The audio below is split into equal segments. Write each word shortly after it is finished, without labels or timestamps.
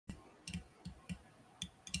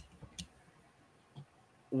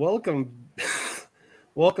Welcome,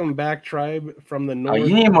 welcome back, tribe from the north. Oh,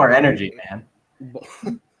 you need more energy, man.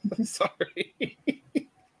 Sorry.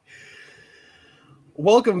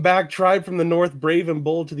 Welcome back, tribe from the north, brave and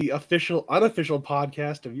bold, to the unofficial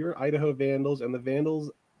podcast of your Idaho Vandals and the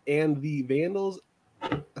Vandals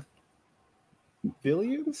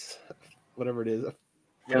Billions, whatever it is,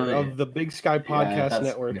 of the Big Sky Podcast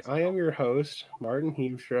Network. I am your host, Martin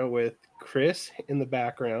Hughes, with Chris in the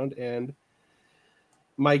background and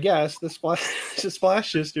my guests, the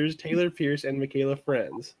Splash Sisters, Taylor Pierce and Mikayla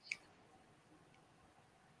Ferenz.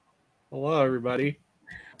 Hello, everybody.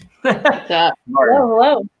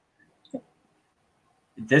 Hello.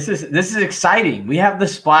 This is exciting. We have the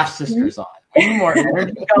Splash Sisters on. Any more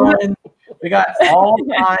energy going? We got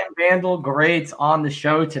all-time Vandal greats on the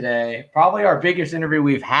show today. Probably our biggest interview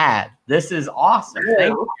we've had. This is awesome. Yeah.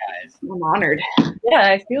 Thank you, guys. I'm honored.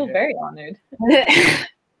 Yeah, I feel very honored.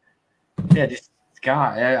 Yeah, just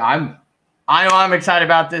God, I know I'm excited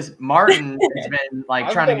about this. Martin has been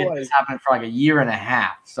trying to get this happening for a year and a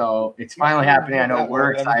half, so it's finally happening. I know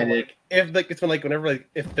we're excited. It's been whenever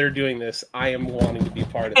if they're doing this, I am wanting to be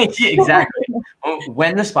part of it. Exactly.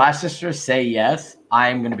 When the Splash Sisters say yes,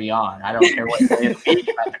 I'm going to be on. I don't care what day of the week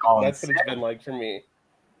I have to call. That's what it's been like for me.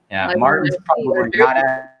 Yeah, Martin is probably not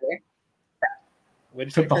at.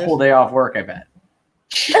 Took the whole day off work, I bet.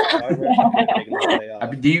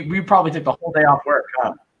 We probably took the whole day off work,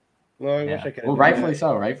 huh? No, I wish I could. Well, rightfully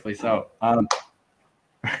so.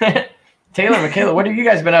 Taylor, Mikayla, what have you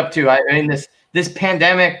guys been up to? I mean, this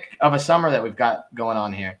pandemic of a summer that we've got going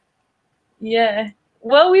on here. Yeah.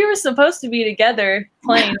 Well, we were supposed to be together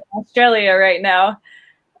playing in Australia right now.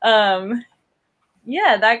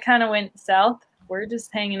 Yeah, that kind of went south. We're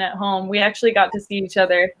just hanging at home. We actually got to see each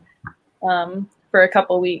other for a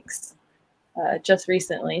couple weeks just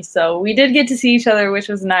recently. So we did get to see each other, which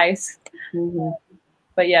was nice. Mm-hmm.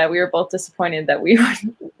 But yeah, we were both disappointed that we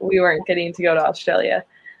weren't getting to go to Australia.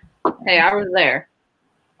 Hey, I was there.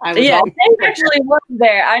 They actually was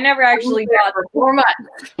there. I never actually got for 4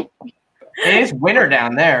 months. It's winter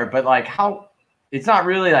down there, but it's not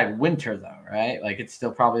really winter though, right? It's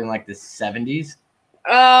still probably in the 70s.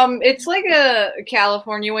 It's like a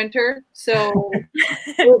California winter, so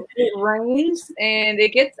it rains and it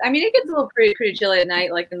gets a little pretty chilly at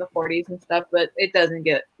night, in the 40s and stuff, but it doesn't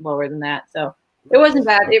get lower than that. So it wasn't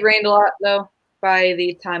bad. It rained a lot though by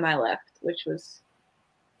the time I left, which was,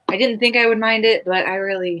 I didn't think I would mind it, but I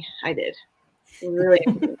did. Really.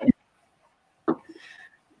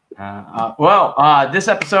 This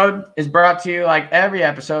episode is brought to you like every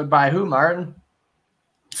episode by who, Martin?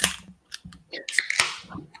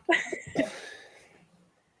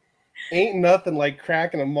 Ain't nothing like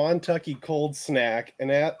cracking a Montucky cold snack,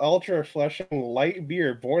 an ultra-refreshing light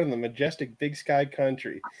beer born in the majestic Big Sky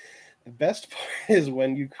country. The best part is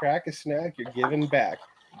when you crack a snack, you're giving back.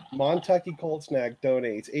 Montucky Cold Snack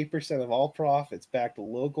donates 8% of all profits back to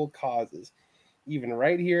local causes, even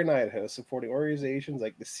right here in Idaho, supporting organizations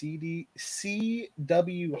like the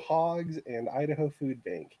CW Hogs and Idaho Food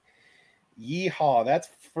Bank. Yeehaw, that's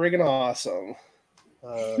friggin' awesome.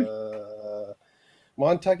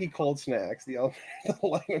 Montucky Cold Snacks, the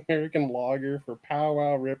Latin American lager for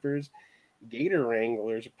powwow rippers, gator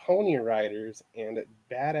wranglers, pony riders, and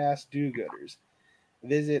badass do-gooders.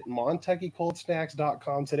 Visit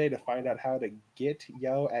MontuckyColdSnacks.com today to find out how to get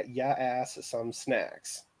ya ass some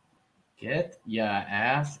snacks. Get ya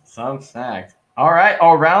ass some snacks. All right,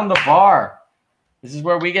 around the bar. This is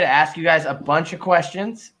where we get to ask you guys a bunch of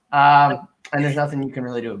questions, and there's nothing you can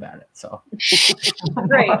really do about it. So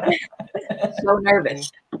great. So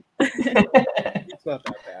nervous. It's not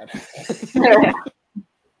that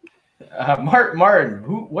bad. Martin,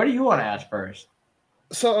 what do you want to ask first?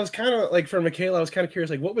 So I was kind of for Mikayla, I was kind of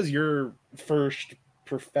curious, what was your first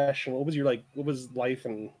professional? What was your what was life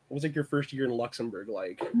and what was your first year in Luxembourg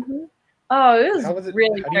like? Mm-hmm. Oh, it was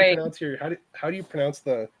really great. How do you pronounce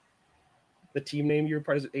the team name you were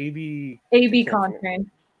part of? AB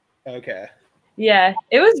Contrain. Okay. Yeah,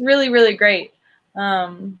 it was really, really great.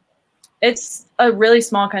 It's a really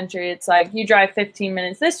small country. It's you drive 15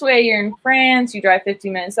 minutes this way, you're in France. You drive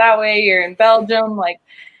 15 minutes that way, you're in Belgium.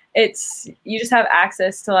 You just have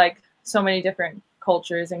access to so many different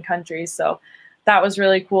cultures and countries. So that was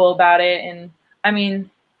really cool about it. And I mean,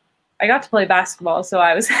 I got to play basketball, so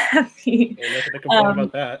I was happy. Yeah, nothing to complain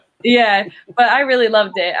about that. Yeah, but I really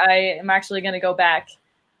loved it. I am actually going to go back.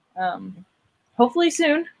 Hopefully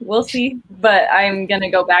soon. We'll see. But I'm going to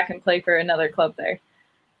go back and play for another club there.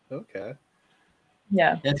 Okay.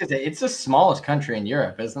 Yeah. It's the smallest country in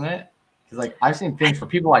Europe, isn't it? Because I've seen things where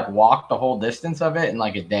people walk the whole distance of it in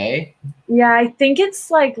a day. Yeah, I think it's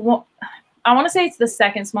I want to say it's the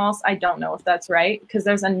second smallest. I don't know if that's right because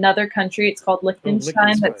there's another country. It's called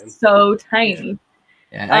Liechtenstein. That's so tiny.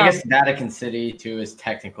 Yeah, I guess Vatican City too is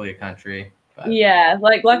technically a country. But yeah,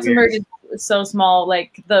 like Luxembourg is so small.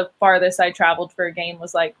 Like the farthest I traveled for a game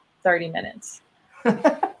was like 30 minutes.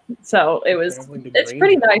 So it's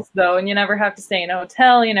pretty nice though, and you never have to stay in a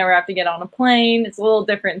hotel. You never have to get on a plane. It's a little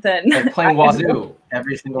different than like playing Wazoo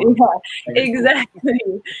every single. Yeah,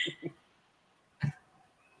 exactly.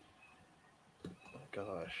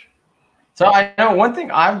 Gosh. So I know one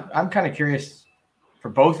thing I'm kind of curious for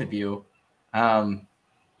both of you.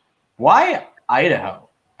 Why Idaho?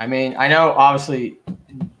 I mean, I know obviously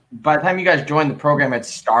by the time you guys joined the program, it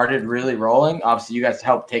started really rolling. Obviously, you guys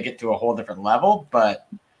helped take it to a whole different level. But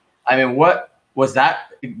I mean, what was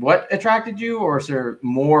that? What attracted you, or is there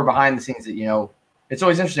more behind the scenes that It's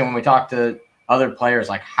always interesting when we talk to other players,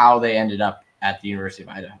 like how they ended up at the University of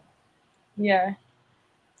Idaho. Yeah.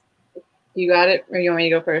 You got it, or you want me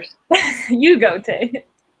to go first? You go, Tay.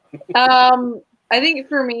 I think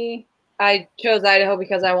for me, I chose Idaho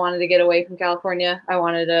because I wanted to get away from California. I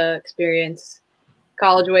wanted to experience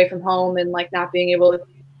college away from home and like not being able to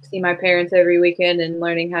see my parents every weekend and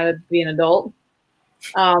learning how to be an adult.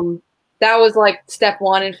 That was like step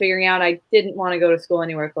one in figuring out I didn't want to go to school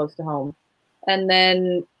anywhere close to home. And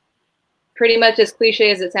then pretty much as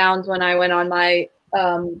cliche as it sounds, when I went on my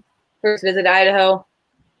first visit to Idaho,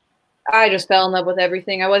 I just fell in love with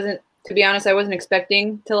everything. To be honest, I wasn't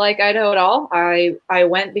expecting to like Idaho at all. I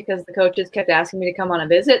went because the coaches kept asking me to come on a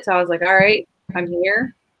visit. So I was like, all right, I'm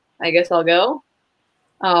here. I guess I'll go.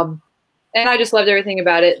 And I just loved everything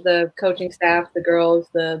about it. The coaching staff, the girls,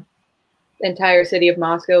 the entire city of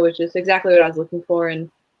Moscow, which is exactly what I was looking for, and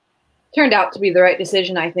turned out to be the right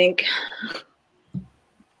decision, I think.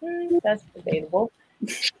 That's debatable.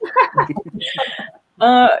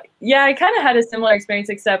 Yeah, I kind of had a similar experience,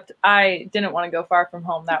 except I didn't want to go far from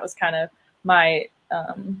home. That was kind of my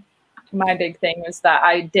my big thing, was that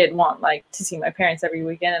I did want like to see my parents every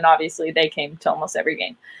weekend, and obviously they came to almost every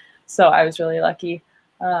game, so I was really lucky.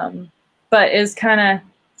 But it's kind of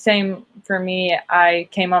same for me. I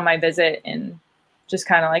came on my visit and just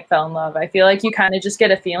kind of like fell in love. I feel like you kind of just get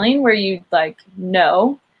a feeling where you like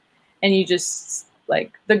know, and you just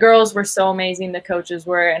like, the girls were so amazing, the coaches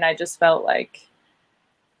were, and I just felt like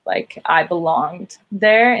I belonged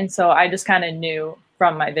there. And so I just kind of knew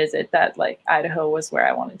from my visit that like Idaho was where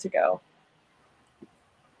I wanted to go.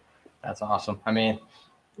 That's awesome. I mean,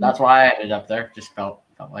 that's why I ended up there. Just felt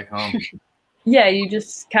like home. Yeah, you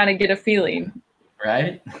just kind of get a feeling.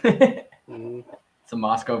 Right? Some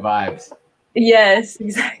Moscow vibes. Yes,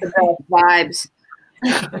 exactly. Vibes.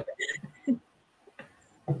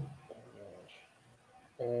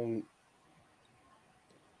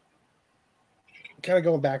 Kind of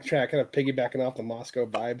going backtrack, kind of piggybacking off the Moscow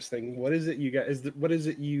vibes thing. What is it you guys? What is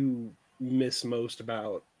it you miss most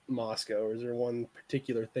about Moscow? Or is there one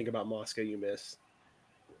particular thing about Moscow you miss?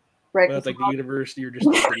 Right. Whether it's like the university or just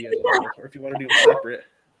the city as well, or if you want to do it separate.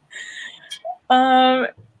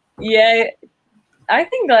 Yeah, I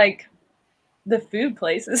think like the food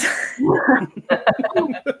places.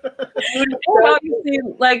 Obviously,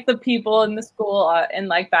 like the people in the school and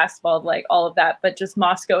like basketball, like all of that, but just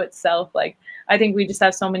Moscow itself, like I think we just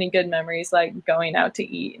have so many good memories, like going out to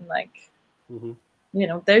eat and like,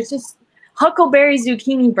 there's just huckleberry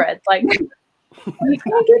zucchini bread, like you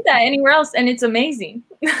can't get that anywhere else, and it's amazing.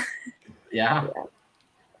 Yeah.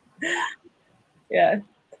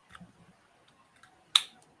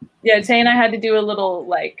 Yeah, Tay and I had to do a little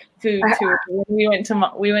like food tour. We went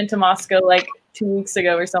to Moscow like 2 weeks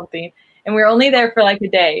ago or something, and we were only there for like a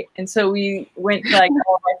day, and so we went to like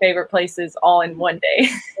all of our favorite places all in one day.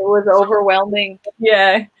 It was overwhelming.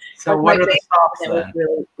 Yeah. So what are the stops then? It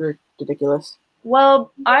was really ridiculous.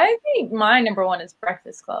 Well, I think my number one is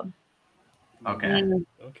Breakfast Club. Okay.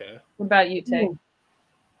 Okay. What about you, Tay?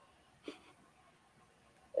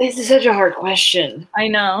 This is such a hard question. I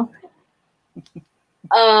know.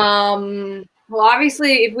 Well,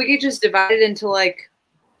 obviously, if we could just divide it into like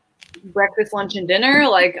breakfast, lunch, and dinner,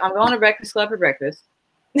 like I'm going to Breakfast Club for breakfast.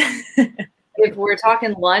 If we're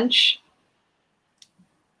talking lunch,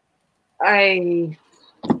 there's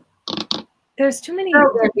too many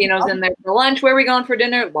Gambino's in there for lunch. Where are we going for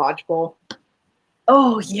dinner? Lodgepole.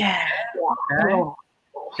 Oh yeah.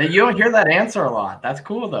 Okay. You don't hear that answer a lot. That's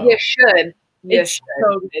cool though. You should. It's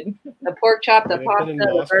so good. The pork chop, the I've pasta, been in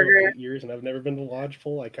the Moscow burger. for 8 years, and I've never been to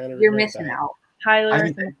Lodgepole. I kind of You're missing out. Tyler. I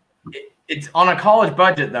mean, it's on a college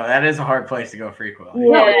budget though. That is a hard place to go frequently.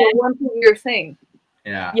 Yeah, it's a one-year thing.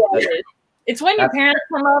 Yeah. Yeah, it is. It's when your parents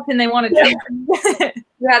come up and they want to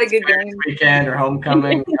You had a good game. Weekend or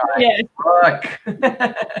homecoming. Yeah. Look.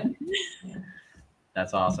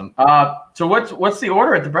 That's awesome. So what's the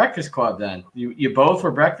order at the Breakfast Club then? You both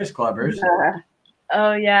were Breakfast Clubbers.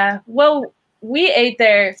 Oh yeah. Well, we ate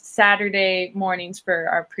there Saturday mornings for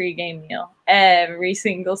our pregame meal every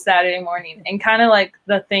single Saturday morning. And kind of like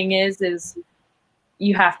the thing is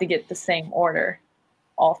you have to get the same order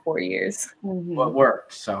all 4 years. What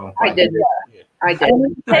worked? So I did. I did.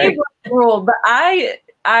 Table rule, but I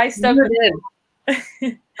stuck with it.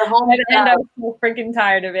 The home And I was so freaking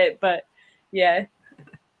tired of it, but yeah,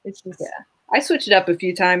 it's just I switched it up a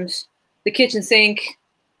few times. The kitchen sink,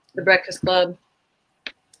 the Breakfast Club,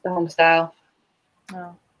 the home style.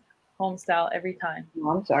 Oh, home style every time.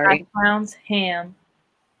 Oh, I'm sorry. Hash browns, ham,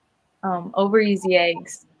 over easy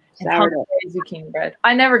eggs, and Sourdough. huckleberry zucchini bread.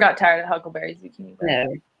 I never got tired of huckleberry zucchini bread.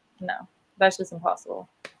 No. No, that's just impossible.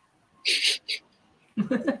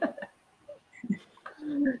 Oh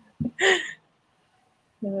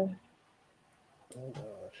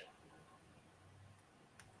gosh.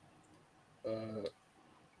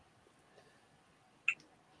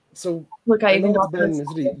 So Look, I even know got it's been, this.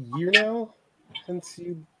 is it a year now since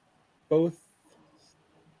you both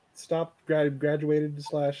stopped graduated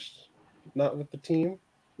 / not with the team?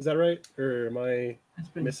 Is that right? Or am I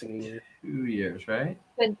missing a year? 2 years, right?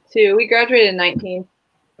 Been 2. We graduated in 19.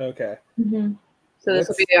 Okay. Mhm. So this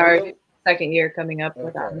will be our second year coming up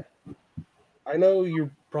with that. I know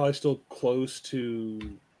you're probably still close to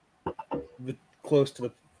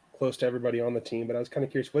everybody on the team, but I was kind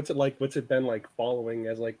of curious, what's it been like following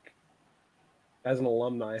as an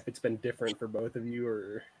alumni, if it's been different for both of you,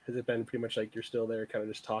 or has it been pretty much like you're still there kind of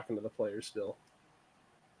just talking to the players still?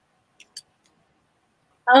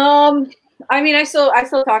 I mean, I still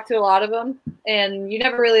talk to a lot of them, and you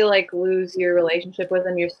never really like lose your relationship with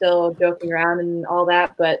them. You're still joking around and all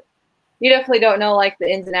that, but you definitely don't know like the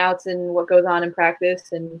ins and outs and what goes on in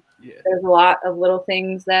practice. And there's a lot of little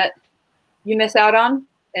things that you miss out on,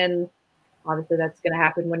 and obviously that's going to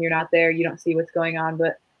happen when you're not there. You don't see what's going on,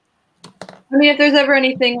 but I mean, if there's ever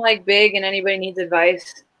anything like big and anybody needs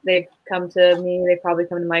advice, they come to me. They probably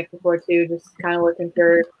come to Mike before too, just kind of looking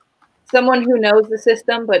for someone who knows the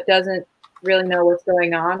system but doesn't really know what's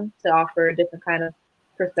going on to offer a different kind of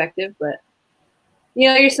perspective. But you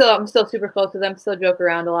know, I'm still super close to them. Still joke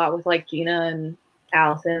around a lot with like Gina and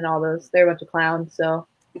Allison and all those. They're a bunch of clowns, so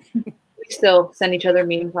we still send each other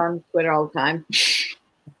memes on Twitter all the time.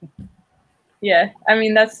 Yeah, I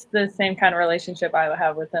mean that's the same kind of relationship I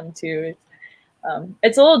have with them too.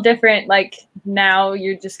 It's a little different. Like now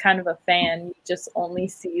you're just kind of a fan. You just only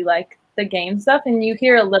see like the game stuff, and you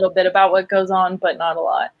hear a little bit about what goes on, but not a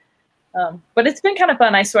lot. But it's been kind of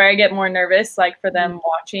fun. I swear I get more nervous like for them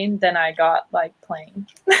watching than I got like playing.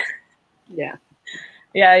 Yeah.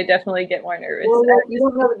 Yeah, I definitely get more nervous. Well, you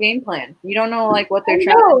don't know the game plan. You don't know like what they're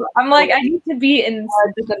trying to do. I'm like, I need to be in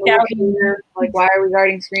scouting. Like, why are we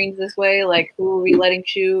guarding screens this way? Like, who are we letting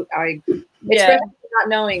shoot? Especially not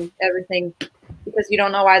knowing everything because you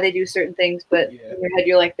don't know why they do certain things, but in your head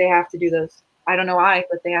you're like, they have to do those. I don't know why,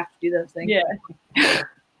 but they have to do those things. Yeah.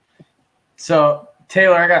 So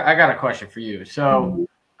Taylor, I got a question for you. So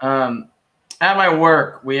at my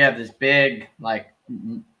work, we have this big like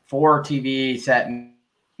 4 TV set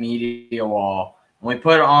media wall. And we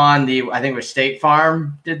put on I think it was State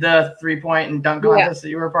Farm did the 3-point and dunk contest that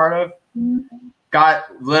you were a part of.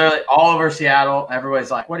 Got literally all over Seattle.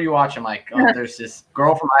 Everybody's like, what are you watching? I'm like, oh, there's this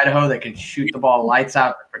girl from Idaho that can shoot the ball lights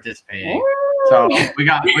out participating. So we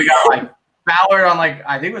got like Ballard on like,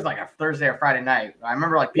 I think it was like a Thursday or Friday night. I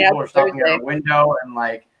remember like people were stopping at our window and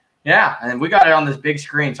like, and we got it on this big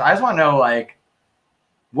screen. So I just want to know like,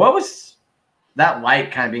 what was that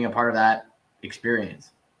like kind of being a part of that experience?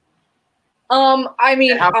 I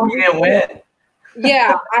mean, how come you didn't win?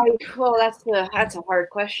 Yeah, that's a hard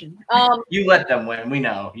question. You let them win. We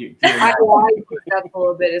know. I picked up a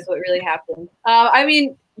little bit is what really happened. I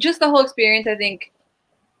mean, just the whole experience. I think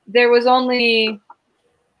there was only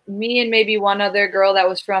me and maybe one other girl that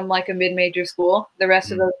was from like a mid-major school. The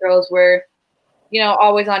rest of those girls were, you know,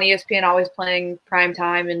 always on ESPN, always playing prime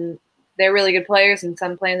time, and they're really good players. And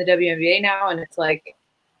some play in the WNBA now, and it's like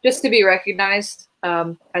just to be recognized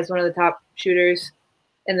as one of the top shooters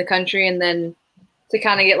in the country, and then to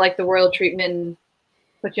kind of get like the world treatment and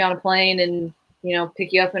put you on a plane and, you know,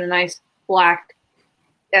 pick you up in a nice black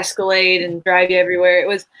Escalade and drive you everywhere. It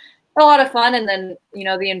was a lot of fun. And then, you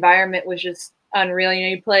know, the environment was just unreal. You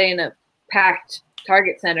know, you play in a packed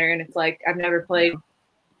Target Center, and it's like I've never played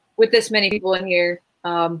with this many people in here.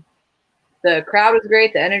 The crowd was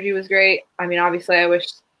great. The energy was great. I mean, obviously I wish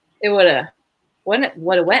it would have went a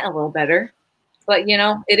little better, but you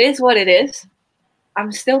know, it is what it is.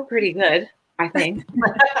 I'm still pretty good, I think.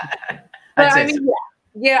 But I mean,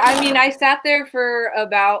 yeah, I mean, I sat there for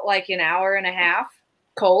about like an hour and a half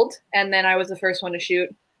cold, and then I was the first one to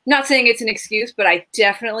shoot. Not saying it's an excuse, but I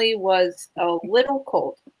definitely was a little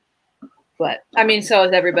cold. But I mean, so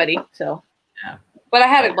is everybody. So, yeah. But I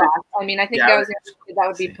had a blast. I mean, I think that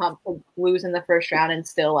would be pumped to lose in the first round and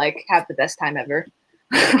still like have the best time ever.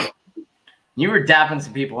 You were dapping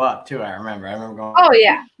some people up too. I remember going. Oh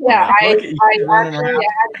yeah, yeah. I actually had to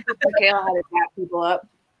Mikayla how to dap people up.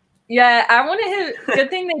 Yeah, I wanted to. Good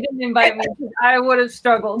thing they didn't invite me because I would have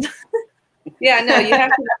struggled. Yeah, no, you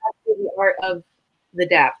have to master the art of the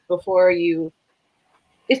dap before you.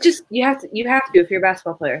 It's just you have to if you're a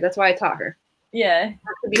basketball player. That's why I taught her. Yeah,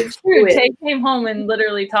 it's true. Tay came home and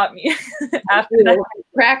literally taught me after that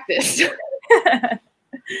practice.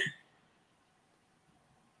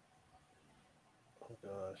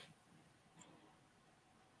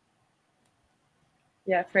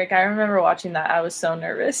 Yeah, Frick, I remember watching that. I was so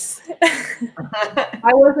nervous.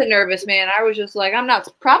 I wasn't nervous, man. I was just like, I'm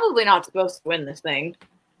probably not supposed to win this thing.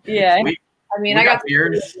 Yeah. I got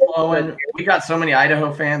beers flowing. We got so many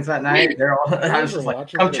Idaho fans that night. They're all. I was just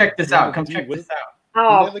like, come check this out. Come check this out.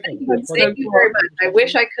 Oh, thank you very much. I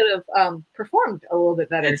wish I could have performed a little bit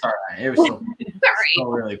better. It's all right. It was so, so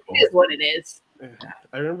really cool. It is what it is.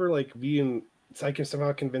 I remember like being. So I can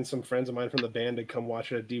somehow convince some friends of mine from the band to come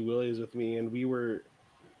watch it at D. Willie's with me, and we were.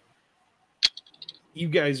 You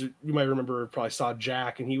guys, you might remember, probably saw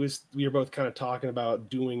Jack, and we were both kind of talking about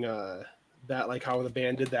doing that, like how the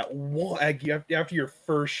band did that one after your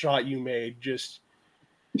first shot you made, just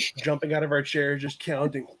jumping out of our chairs, just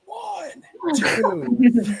counting 1,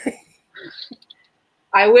 2.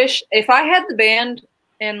 I wish if I had the band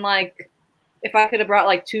and like if I could have brought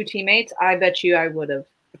like 2 teammates, I bet you I would have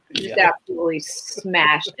absolutely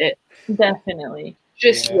smashed it. Definitely.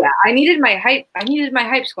 I needed my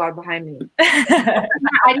hype squad behind me.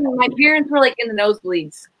 My parents were like in the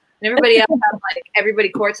nosebleeds, and everybody else had like everybody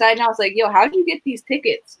courtside, and I was like, "Yo, how did you get these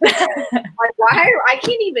tickets? Like, why? I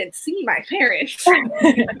can't even see my parents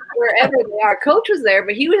wherever they are." Coach was there,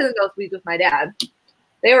 but he was in the nosebleeds with my dad.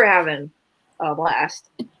 They were having a blast.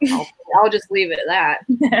 I'll just leave it at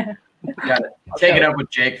that. Got it. Take it up with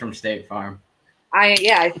Jake from State Farm. I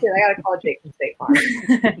gotta call Jake from State Farm.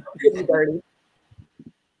 He's dirty.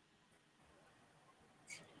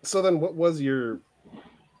 So then, what was your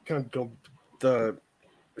kind of the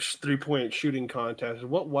 3-point shooting contest?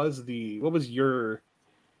 What was your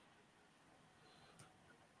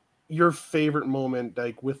favorite moment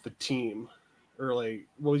like with the team, or like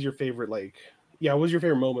what was your favorite what was your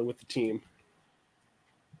favorite moment with the team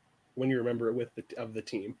when you remember it of the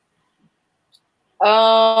team?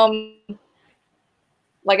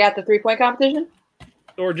 Like at the 3-point competition,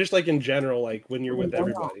 or just like in general, like when you're with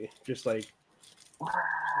everybody, just like.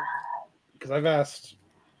 Because I've asked,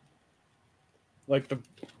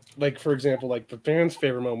 for example, like the fans'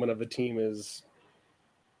 favorite moment of the team is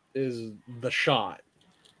the shot.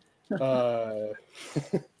 I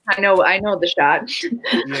know the shot.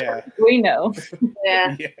 Yeah, we know.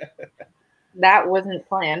 Yeah, that wasn't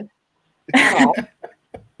planned at all.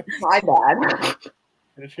 My bad.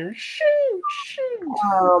 If you're shoot.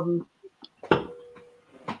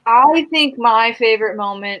 I think my favorite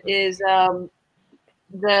moment is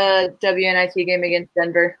the WNIT game against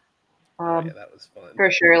Denver. That was fun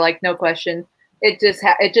for sure, like no question. It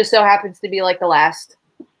just so happens to be like the last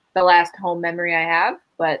home memory I have,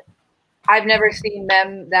 but I've never seen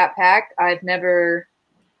them that packed. I've never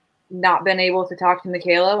not been able to talk to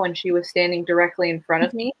Mikayla when she was standing directly in front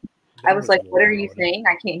of me. I was like, "What are you saying?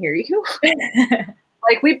 I can't hear you."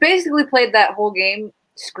 Like we basically played that whole game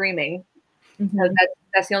screaming. Because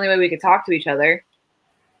that's the only way we could talk to each other.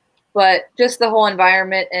 But just the whole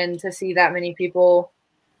environment and to see that many people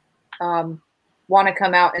want to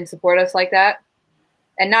come out and support us like that,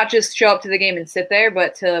 and not just show up to the game and sit there,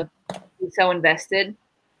 but to be so invested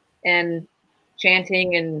and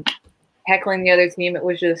chanting and heckling the other team. It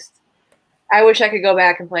was just, I wish I could go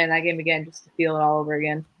back and play in that game again just to feel it all over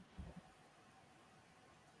again.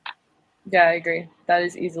 Yeah, I agree. That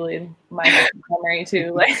is easily my memory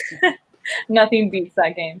too. Like nothing beats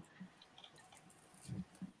that game.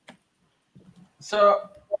 So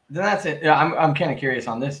then that's it. Yeah, I'm kind of curious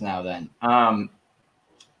on this now. Then,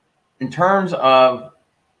 in terms of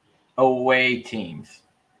away teams,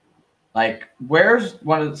 like where's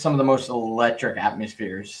some of the most electric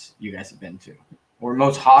atmospheres you guys have been to, or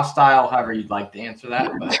most hostile? However you'd like to answer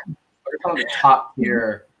that. But what are some of the top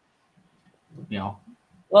tier?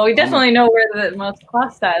 Well, we definitely know where the most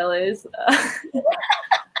hostile is.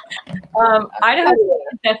 Idaho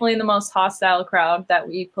is definitely the most hostile crowd that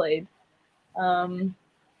we played.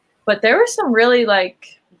 But there were some really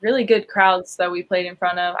good crowds that we played in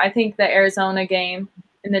front of. I think the Arizona game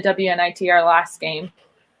in the WNIT, our last game,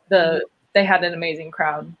 they had an amazing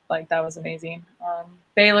crowd. Like, that was amazing.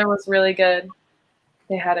 Baylor was really good.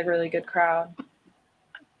 They had a really good crowd.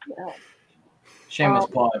 Yeah. Shameless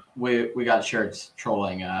plug. We got shirts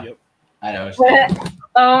trolling Idaho State.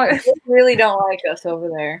 Oh, They really don't like us over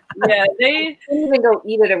there. yeah, they didn't even go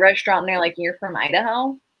eat at a restaurant and they're like, "You're from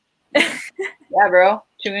Idaho?" Yeah, bro. What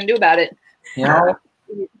you gonna do about it? You know,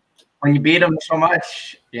 when you beat them so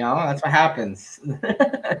much, you know, that's what happens.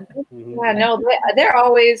 Yeah, no, they're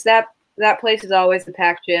always that place is always the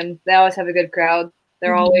packed gym. They always have a good crowd.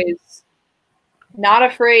 They're always not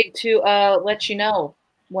afraid to let you know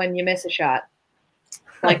when you miss a shot.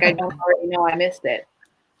 Like, I don't already know I missed it.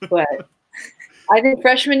 But I think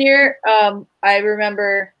freshman year, I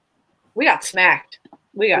remember we got smacked.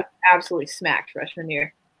 We got absolutely smacked freshman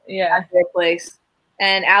year. Yeah. At their place.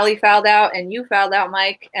 And Allie fouled out and you fouled out,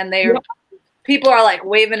 Mike. And people are like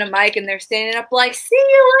waving a mic and they're standing up like, "See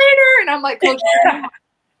you later." And I'm like, "Coach,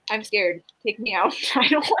 I'm scared. Take me out. I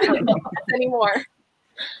don't want to do this anymore."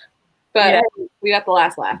 But we got the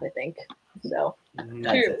last laugh, I think. So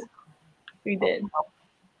true. We did.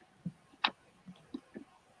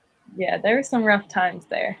 Yeah, there were some rough times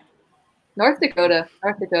there. North Dakota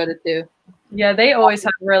too. Yeah, they always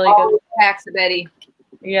have really good packs of Betty.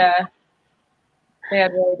 Yeah. They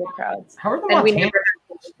had really good crowds. How are the and we Montana? never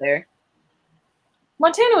had there.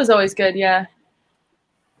 Montana was always good, yeah.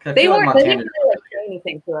 They didn't really say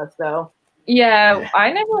anything to us though. Yeah,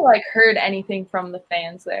 I never heard anything from the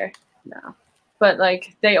fans there. No. But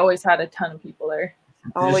they always had a ton of people there.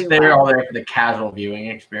 They were all there for the casual viewing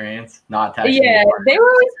experience, not attached. Yeah, they were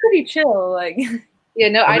always pretty chill. Yeah,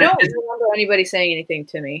 no, I don't remember anybody saying anything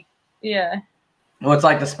to me. Yeah. Well, it's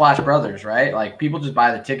like the Splash Brothers, right? Like, people just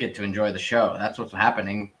buy the ticket to enjoy the show. That's what's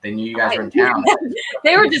happening. They knew you guys were in town.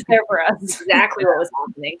 They were just there for us. Exactly what was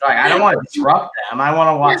happening. Like, I don't want to disrupt them. I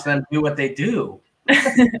want to watch them do what they do. I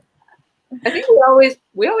think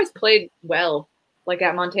we always played well,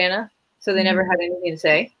 at Montana, so they never had anything to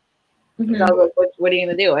say. Mm-hmm. So I was like, what are you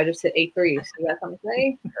gonna do? I just hit 8 threes. You got something to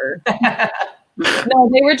say? Or no,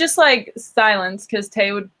 they were just silence because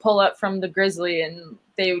Tay would pull up from the Grizzly and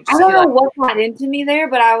they would just I don't know what got into me there,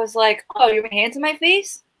 but I was like, "Oh, you're gonna hands in my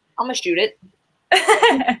face? I'm gonna shoot it."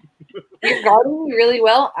 You're guarding me really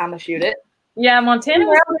well. I'm gonna shoot it. Yeah, Montana.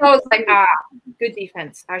 I was like, good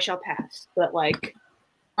defense. I shall pass. But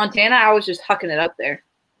Montana, I was just hucking it up there.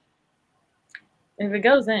 If it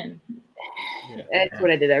goes in. That's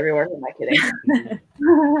what I did everywhere. Am I kidding?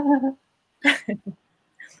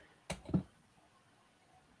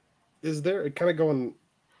 Is there, kind of going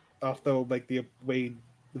off though, the way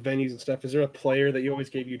the venues and stuff, is there a player that you always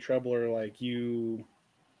gave you trouble, or you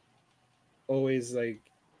always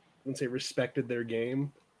let's say respected their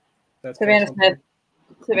game? That's Savannah Smith.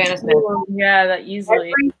 Yeah, that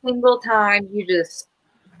easily. Every single time you just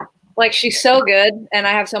she's so good, and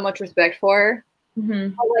I have so much respect for her.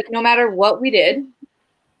 Mm-hmm. But, no matter what we did,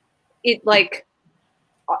 it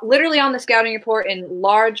literally on the scouting report in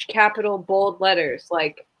large capital bold letters,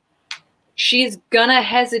 she's gonna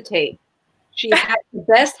hesitate. She had the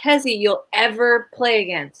best hezzy you'll ever play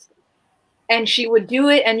against, and she would do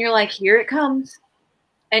it, and you're like, "Here it comes,"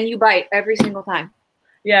 and you bite every single time.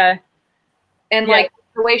 Yeah, and the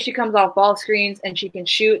way she comes off ball screens and she can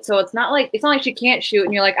shoot, so it's not like she can't shoot,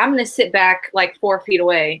 and you're like, "I'm gonna sit back 4 feet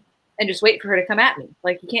away and just wait for her to come at me."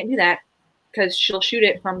 You can't do that because she'll shoot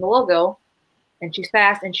it from the logo, and she's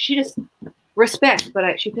fast, and she just respects.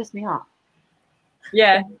 But she pissed me off.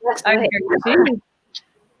 Yeah, I hear you.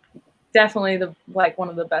 Definitely one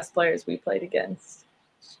of the best players we played against.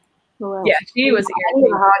 Yeah, she was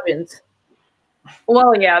irritating. The Hodgins.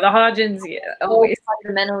 Well, yeah, the Hodgins. Yeah, always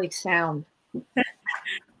fundamentally sound.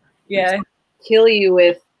 Yeah, kill you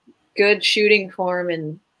with good shooting form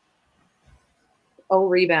and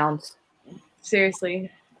rebounds.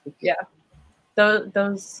 Seriously, yeah,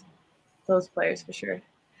 those players for sure.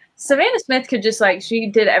 Savannah Smith could just she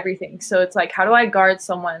did everything. So it's how do I guard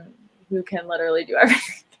someone who can literally do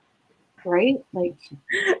everything? Right? And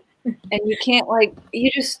you can't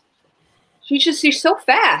she's so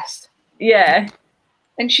fast. Yeah.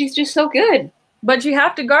 And she's just so good. But you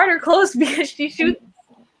have to guard her close because she shoots.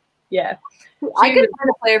 Yeah. I could find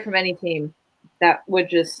a player from any team that would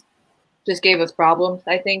just gave us problems,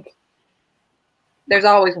 I think. There's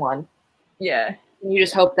always one. Yeah. You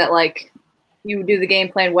just hope that you do the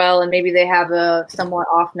game plan well and maybe they have a somewhat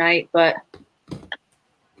off night, but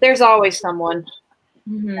there's always someone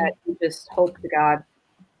that you just hope to God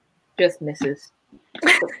just misses.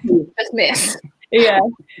 Just miss. Yeah.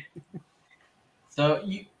 So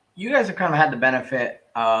you guys have kind of had the benefit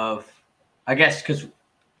of, I guess, because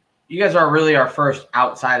you guys are really our first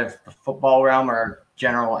outside of the football realm or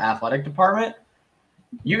general athletic department.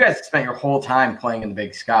 You guys spent your whole time playing in the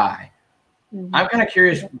Big Sky. Mm-hmm. I'm kind of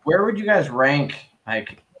curious, where would you guys rank,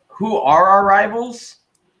 like, who are our rivals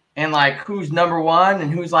and, like, who's number one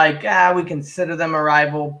and who's like, we consider them a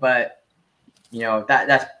rival, but, you know,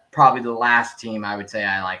 that's probably the last team I would say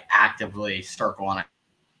I, like, actively circle on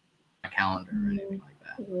a calendar or anything like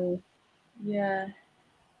that. Mm-hmm. Yeah.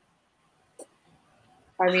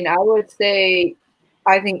 I mean, I would say,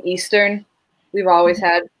 I think Eastern, we've always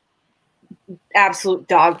had absolute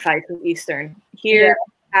dogfights with Eastern. Here,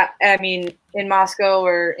 I mean, in Moscow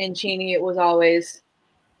or in Cheney, it was always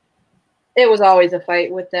a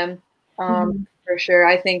fight with them, for sure.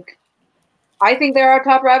 I think they're our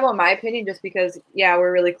top rival, in my opinion, just because,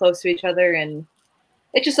 we're really close to each other, and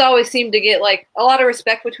it just always seemed to get, like, a lot of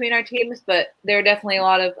respect between our teams, but there are definitely a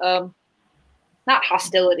lot of not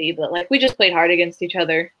hostility, but, like, we just played hard against each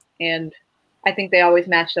other, and I think they always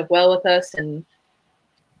matched up well with us, and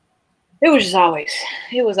it was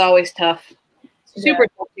always tough. Super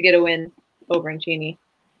tough to get a win over in Cheney.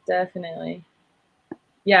 Definitely.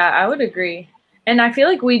 Yeah, I would agree. And I feel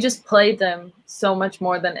like we just played them so much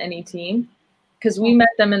more than any team because we met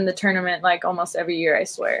them in the tournament like almost every year, I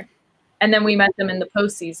swear. And then we met them in the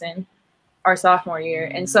postseason our sophomore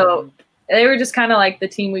year. And so they were just kind of like the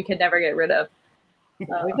team we could never get rid of. We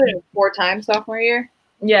played them 4 times sophomore year.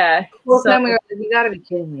 Yeah. Well, time we were like, you got to be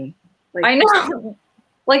kidding me. Like, I know.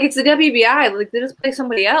 Like, it's the WBI. Like, they just play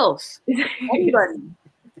somebody else. Anybody.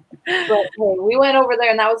 But, hey, we went over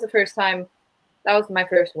there, and that was the first time. That was my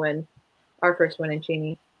first win. Our first win in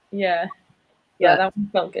Cheney. Yeah. Yeah, that one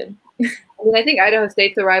felt good. I mean, I think Idaho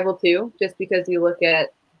State's a rival, too, just because you look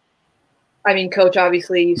at – I mean, Coach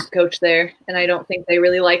obviously used to coach there, and I don't think they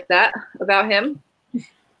really like that about him,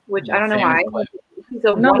 which I don't know why. He's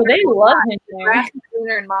a no, they love him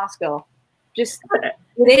there. In Moscow. Just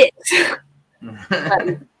 – it is.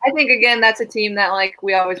 But I think, again, that's a team that, like,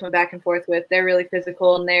 we always went back and forth with. They're really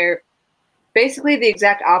physical, and they're basically the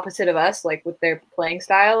exact opposite of us, like, with their playing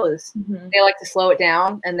style is they like to slow it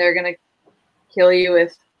down, and they're going to kill you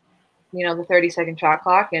with, you know, the 30-second shot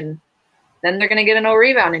clock, and then they're going to get a no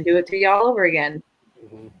rebound and do it to you all over again.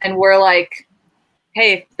 And we're like,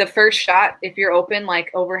 hey, the first shot, if you're open,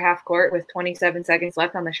 like, over half court with 27 seconds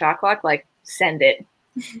left on the shot clock, like, send it.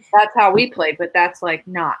 That's how we play, but that's, like,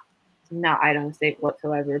 not Idaho State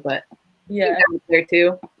whatsoever, but yeah, there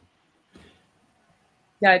too.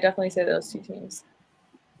 Yeah, I definitely say those two teams.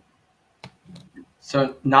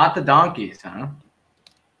 So not the Donkeys, huh?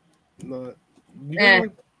 Not. They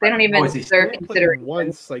don't even deserve consideration.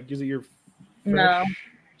 Once, like, is it your? No.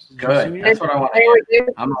 Good. That's what I want. They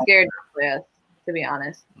were scared to play us, to be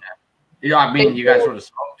honest. Yeah, I mean, you guys would have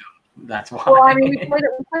smoked them. That's why. Well, I mean, we played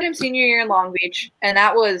him senior year in Long Beach, and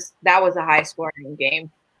that was a high scoring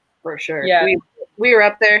game. For sure. Yeah. We were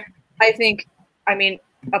up there. I think, I mean,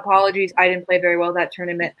 apologies. I didn't play very well that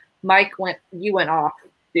tournament. Mike you went off,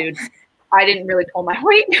 dude. I didn't really pull my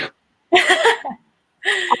weight.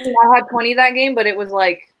 I mean, I had 20 that game, but it was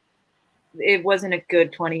like, it wasn't a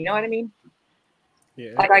good 20. You know what I mean?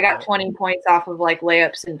 Yeah. Like, I got 20 points off of, like,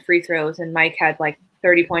 layups and free throws, and Mike had, like,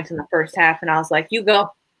 30 points in the first half, and I was like, you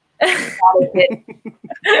go. Down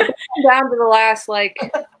to the last, like,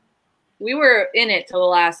 we were in it till the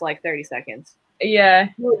last, like, 30 seconds. Yeah.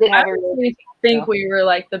 I really think we were,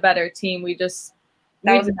 like, the better team. That was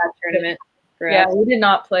a bad tournament for us. Yeah, we did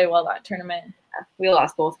not play well that tournament. We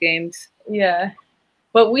lost both games. Yeah.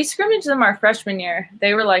 But we scrimmaged them our freshman year.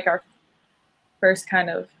 They were, like, our first kind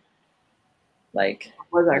of, like.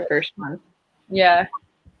 Was our first one. Yeah.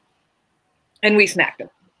 And we smacked them.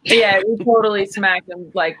 Yeah, we totally smacked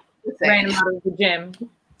them, like, ran them out of the gym.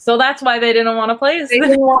 So that's why they didn't want to play us. They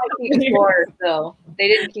didn't want to keep score, though. They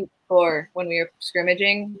didn't keep score when we were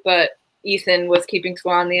scrimmaging, but Ethan was keeping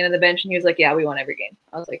score on the end of the bench, and he was like, yeah, we won every game.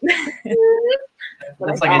 I was like,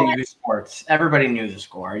 that's like in youth sports. Everybody knew the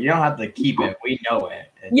score. You don't have to keep it. We know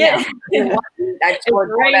it. Yeah. I scored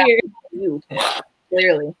right here. You,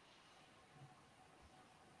 clearly.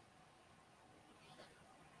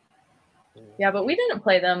 Yeah, but we didn't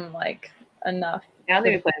play them, like, enough. I don't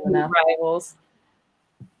think we played them enough. Rivals.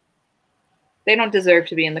 They don't deserve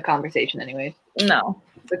to be in the conversation anyway. No.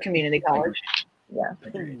 It's a community college. Yeah.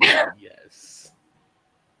 Yes.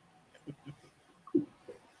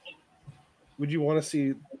 Would you want to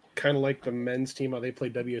see kind of like the men's team, how they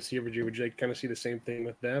play WSC over Virginia? Would you like kind of see the same thing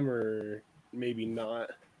with them, or maybe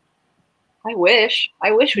not? I wish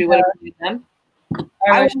we would have played them.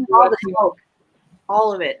 I wish all the smoke.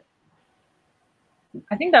 All of it.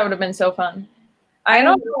 I think that would have been so fun. I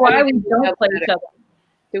don't know why we don't play each other.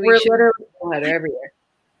 We're literally every year.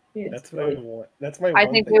 Yeah. That's what I want. That's my. I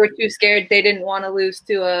think they were too scared. They didn't want to lose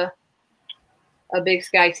to a Big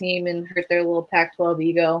Sky team and hurt their little Pac-12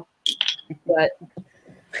 ego. But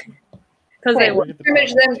because they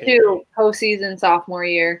scrimmaged them too postseason sophomore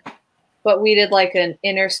year, but we did like an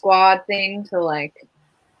inter squad thing to like.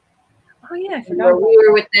 Oh yeah, I forgot we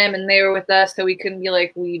were with them and they were with us, so we couldn't be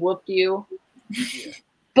like we whooped you. Yeah.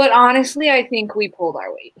 But honestly, I think we pulled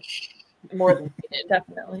our weight more than we did.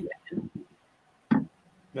 Definitely.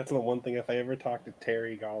 That's the one thing. If I ever talk to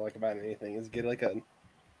Terry Golick about anything, is get like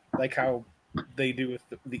how they do with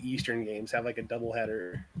the Eastern games, have like a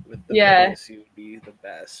doubleheader with the BSU would be the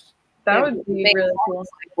best. That would be really cool.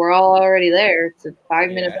 Like we're all already there. It's a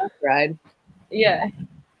 5-minute bus ride. Yeah.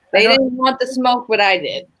 They didn't want the smoke, but I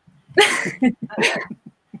did.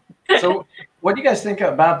 So, what do you guys think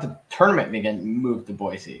about the tournament being moved to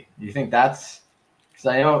Boise? Do you think that's because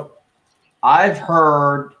I know I've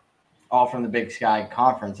heard all from the Big Sky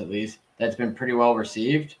Conference at least that's been pretty well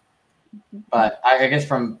received, but I guess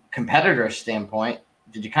from competitors' standpoint,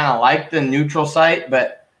 did you kind of like the neutral site?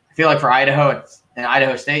 But I feel like for Idaho, and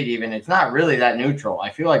Idaho State even, it's not really that neutral. I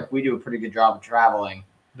feel like we do a pretty good job of traveling.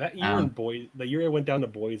 That year the year I went down to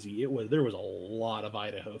Boise, there was a lot of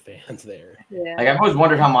Idaho fans there. Yeah. Like I've always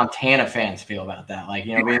wondered how Montana fans feel about that. Like,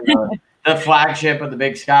 you know, being the flagship of the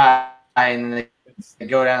Big Sky, and then they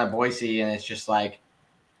go down to Boise, and it's just like,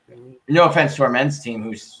 no offense to our men's team,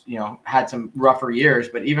 who's, you know, had some rougher years,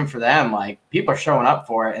 but even for them, like people are showing up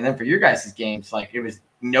for it. And then for your guys' games, like it was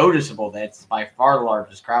noticeable that it's by far the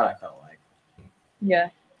largest crowd, I felt like. Yeah.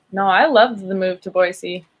 No, I loved the move to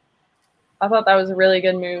Boise. I thought that was a really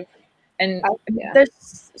good move. And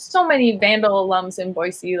there's so many Vandal alums in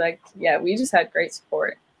Boise. Like, yeah, we just had great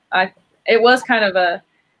support. It was kind of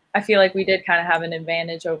I feel like we did kind of have an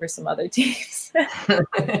advantage over some other teams.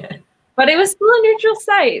 But it was still a neutral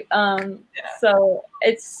site. So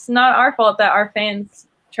it's not our fault that our fans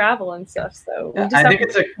travel and stuff. So we just have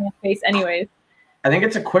to face anyways. I think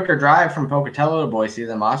it's a quicker drive from Pocatello to Boise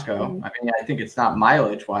than Moscow. Mm-hmm. I mean, I think it's not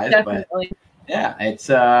mileage-wise, but yeah, it's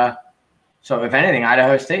so if anything,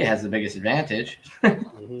 Idaho State has the biggest advantage.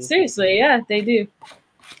 Seriously, yeah, they do.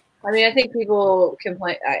 I mean, I think people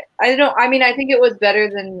complain. I mean, I think it was better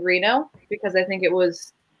than Reno because I think it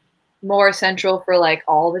was more central for like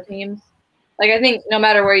all the teams. Like I think no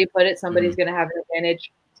matter where you put it, somebody's going to have an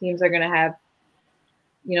advantage. Teams are going to have,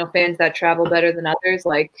 you know, fans that travel better than others.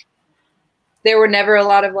 Like there were never a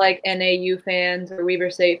lot of like NAU fans or Weber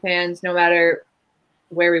State fans, no matter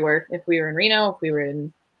where we were. If we were in Reno, if we were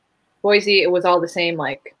in Boise, it was all the same.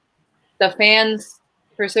 Like the fans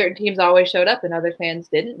for certain teams always showed up and other fans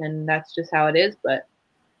didn't, and that's just how it is. But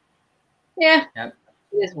yeah, It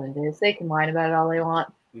is what it is. They can whine about it all they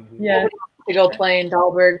want. Mm-hmm. Yeah, to go play in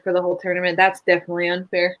Dahlberg for the whole tournament, that's definitely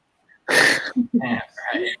unfair. Yeah,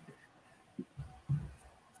 right.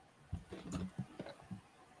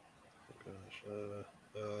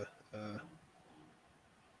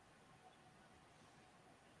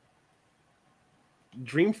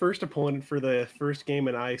 Dream first opponent for the first game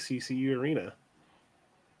in ICCU Arena.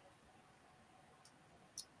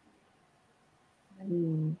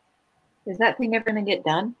 Is that thing ever going to get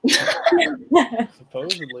done?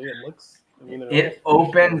 Supposedly, it looks. I mean, it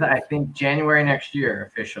opens, I think, January next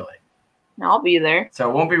year officially. I'll be there. So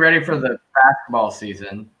it won't be ready for the basketball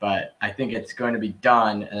season, but I think it's going to be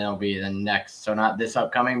done, and it'll be the next. So not this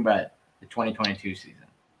upcoming, but the 2022 season.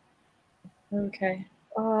 Okay.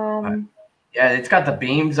 Yeah, it's got the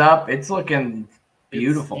beams up. It's looking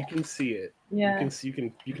beautiful. You can see it. Yeah. You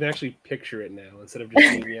can actually picture it now instead of just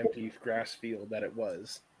seeing the empty grass field that it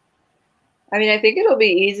was. I mean, I think it'll be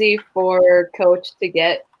easy for Coach to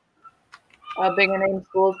get bigger name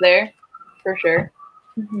schools there, for sure.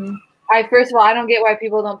 Mm-hmm. First of all, I don't get why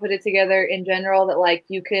people don't put it together in general that like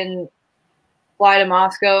you can fly to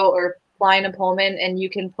Moscow or fly into Pullman and you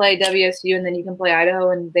can play WSU and then you can play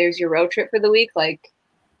Idaho and there's your road trip for the week. Like,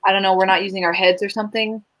 I don't know, we're not using our heads or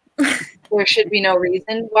something. There should be no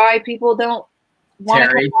reason why people don't want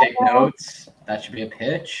to take notes. That should be a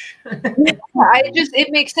pitch.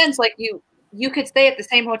 It makes sense. Like you could stay at the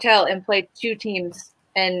same hotel and play two teams,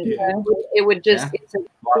 and it would just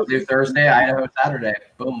do Thursday, Idaho Saturday.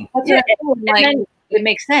 Boom. It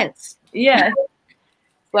makes sense. Yeah.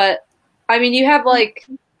 But I mean, you have like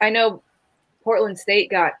I know Portland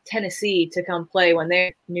State got Tennessee to come play when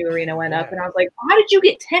their new arena went up, and I was like, how did you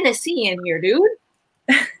get Tennessee in here, dude?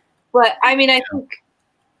 But I mean, I think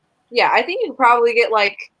you could probably get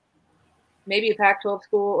like maybe a Pac-12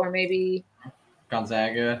 school or maybe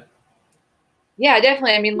Gonzaga. Yeah,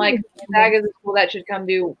 definitely. I mean, like, Gonzaga is a school that should come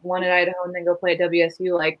do one at Idaho and then go play at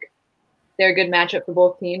WSU. Like, they're a good matchup for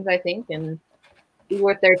both teams, I think, and be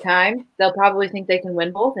worth their time. They'll probably think they can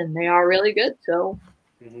win both, and they are really good. So,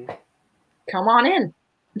 come on in.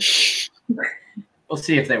 We'll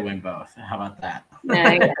see if they win both. How about that?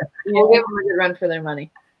 Yeah. We'll give them a good run for their money.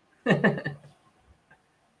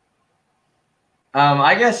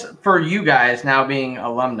 I guess for you guys now being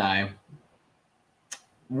alumni,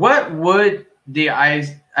 what would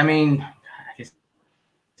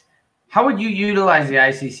how would you utilize the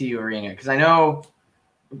ICCU arena? Because I know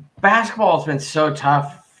basketball has been so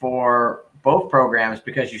tough for both programs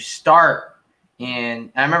because you start in,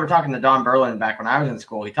 and I remember talking to Don Berlin back when I was in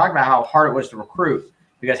school. He talked about how hard it was to recruit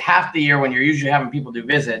because half the year when you're usually having people do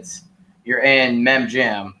visits, you're in MEM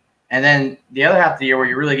gym. And then the other half of the year where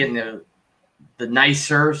you're really getting the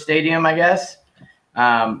nicer stadium, I guess,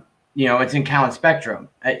 it's in Cowan Spectrum.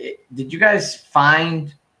 Did you guys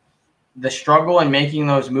find the struggle in making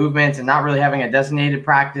those movements and not really having a designated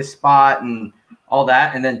practice spot and all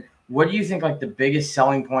that? And then what do you think like the biggest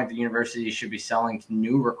selling point the university should be selling to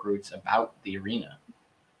new recruits about the arena?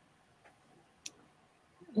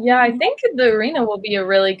 Yeah, I think the arena will be a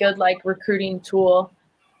really good like recruiting tool.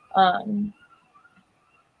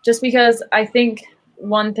 Just because I think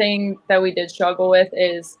one thing that we did struggle with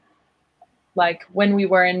is like when we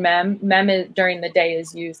were in MEM during the day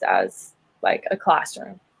is used as like a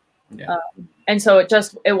classroom. Yeah. And so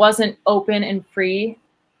it wasn't open and free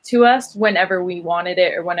to us whenever we wanted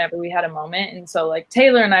it or whenever we had a moment. And so like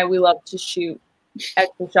Taylor and I, we love to shoot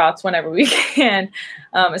extra shots whenever we can,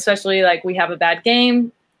 especially like we have a bad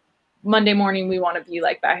game. Monday morning, we want to be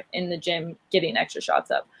like back in the gym getting extra shots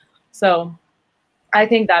up. So I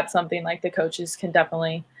think that's something like the coaches can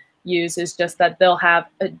definitely use, is just that they'll have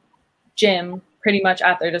a gym pretty much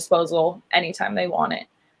at their disposal anytime they want it.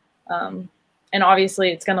 And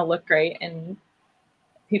obviously it's going to look great and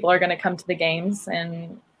people are going to come to the games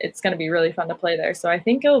and it's going to be really fun to play there. So I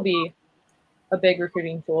think it'll be a big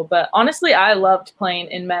recruiting tool. But honestly, I loved playing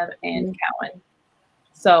in MEM and Cowan.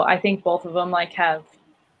 So I think both of them like have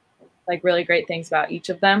like really great things about each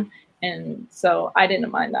of them. And so I didn't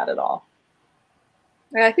mind that at all.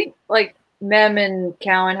 I think like MEM and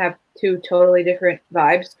Cowan have two totally different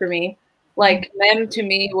vibes for me. Like MEM to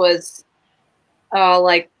me was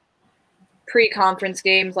like pre-conference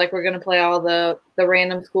games, like we're gonna play all the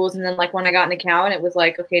random schools, and then like when I got into Cowan, it was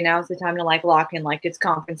like, okay, now's the time to like lock in, like it's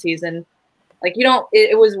conference season. Like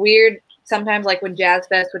it was weird sometimes, like when Jazz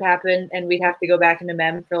Fest would happen and we'd have to go back into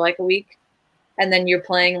MEM for like a week, and then you're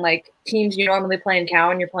playing like teams you normally play in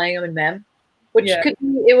Cowan, you're playing them in MEM, which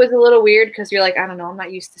it was a little weird because you're like, I don't know, I'm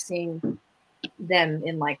not used to seeing them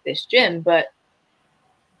in like this gym. But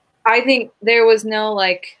I think there was no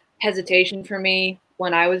like hesitation for me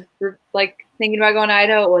when I was like thinking about going to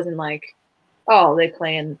Idaho. It wasn't like, oh, they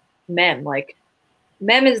play in MEM. Like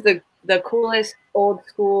MEM is the coolest old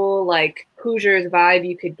school like Hoosiers vibe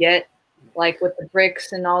you could get, like with the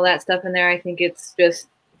bricks and all that stuff in there. I think it's just,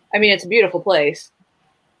 I mean, it's a beautiful place,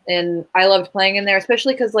 and I loved playing in there,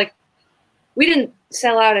 especially because like we didn't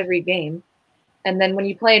sell out every game, and then when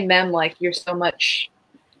you play in MEM, like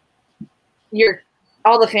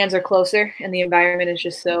all the fans are closer, and the environment is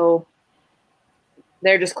just so.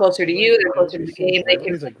 They're just closer to you. They're closer to the game. They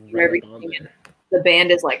can like hear everything. And the band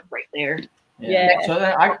is like right there. Yeah. So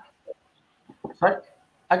then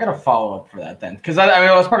I got a follow up for that then, because I mean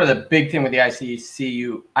it was part of the big thing with the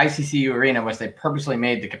ICCU arena was they purposely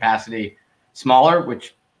made the capacity smaller,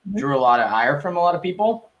 which drew a lot of ire from a lot of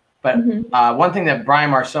people. But one thing that Brian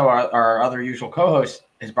Marceau, our other usual co-host,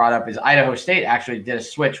 has brought up is Idaho State actually did a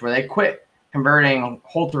switch where they quit converting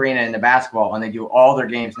Holt Arena into basketball and they do all their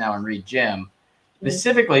games now in Reed Gym.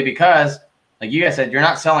 Specifically because, like you guys said, you're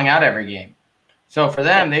not selling out every game. So for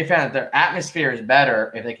them, they found that their atmosphere is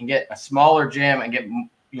better if they can get a smaller gym and get,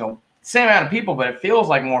 same amount of people, but it feels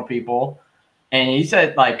like more people. And he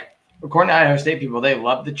said, like, according to Idaho State people, they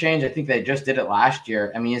love the change. I think they just did it last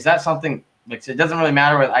year. I mean, is that something, like, so it doesn't really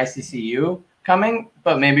matter with ICCU coming,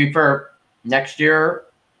 but maybe for next year,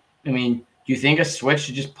 I mean, do you think a switch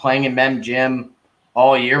to just playing in MEM gym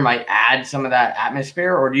all year might add some of that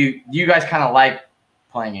atmosphere? Or do you guys kind of like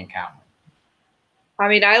playing in Cowan? I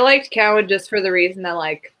mean, I liked Cowan just for the reason that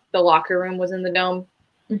like the locker room was in the dome,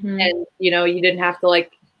 and you didn't have to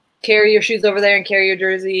like carry your shoes over there and carry your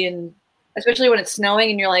jersey, and especially when it's snowing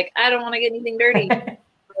and you're like, I don't want to get anything dirty.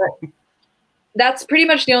 But that's pretty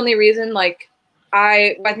much the only reason. Like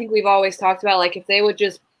I think we've always talked about like if they would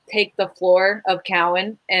just take the floor of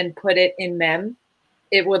Cowan and put it in MEM,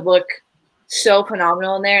 it would look so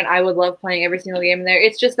phenomenal in there, and I would love playing every single game in there.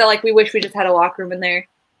 It's just that like we wish we just had a locker room in there,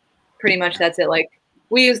 pretty much that's it. Like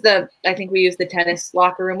I think we used the tennis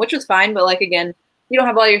locker room, which was fine, but like again, you don't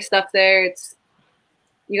have all your stuff there.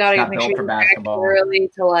 You gotta make sure you pack early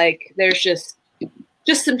to like. There's just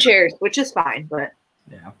some chairs, which is fine, but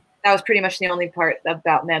yeah, that was pretty much the only part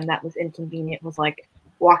about them that was inconvenient. Was like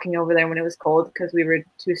walking over there when it was cold because we were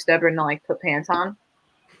too stubborn to like put pants on.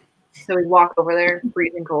 So we'd walk over there,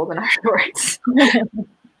 freezing cold in our shorts.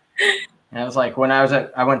 And it was like when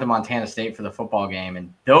I went to Montana State for the football game,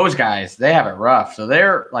 and those guys, they have it rough. So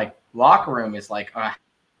their like locker room is like a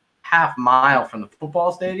half mile from the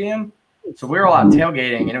football stadium. So we were all out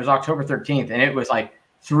tailgating, and it was October 13th, and it was like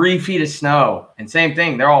 3 feet of snow. And same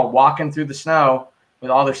thing, they're all walking through the snow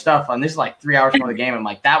with all their stuff on. This is like 3 hours before the game. I'm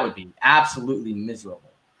like, that would be absolutely miserable.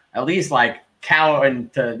 At least like Callan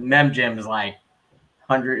to Mem Gym is like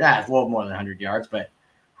 100, it's a little more than 100 yards, but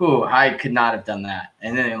I could not have done that.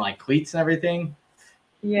 And then like cleats and everything.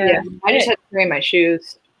 Yeah. I just had to carry my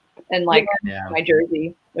shoes and like my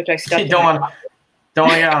jersey, which I stuck. Don't want to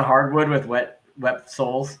get on hardwood with wet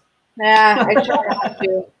soles. Yeah, I try not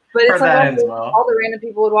to. But it's like all the random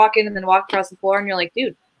people would walk in and then walk across the floor, and you're like,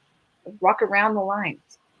 dude, walk around the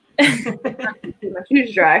lines. My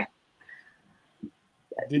shoes dry.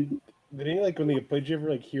 Did any like when they played, you ever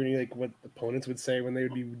like hear any like what opponents would say when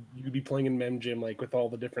you'd be playing in Mem Gym, like with all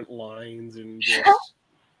the different lines and just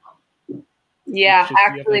yeah,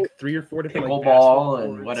 actually have, like, 3 or 4 different like, ball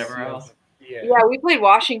and whatever else. Yeah, we played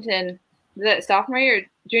Washington. Was that sophomore year or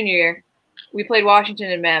junior year? We played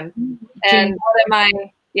Washington and Mem, and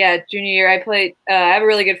junior year I played. I have a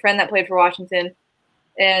really good friend that played for Washington,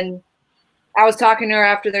 and I was talking to her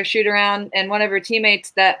after their shoot around, and one of her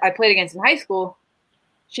teammates that I played against in high school.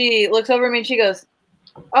 She looks over at me and she goes,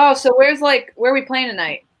 "Oh, so where are we playing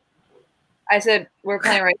tonight?" I said, "We're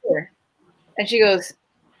playing right here." And she goes,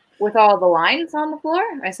 "With all the lines on the floor?"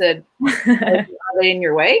 I said, "Are they in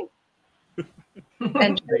your way?"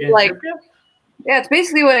 And she was like, "Yeah, it's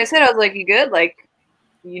basically what I said." I was like, "You good? Like,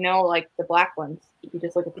 like the black ones. You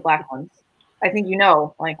just look at the black ones. I think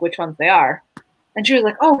like which ones they are." And she was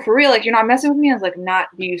like, "Oh, for real? Like you're not messing with me?" I was like, "Not.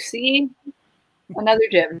 Do you see another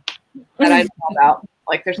gym that I know about?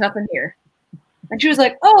 Like, there's nothing here." And she was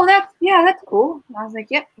like, "Oh, that's cool." And I was like,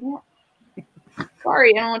 "Yep, yeah.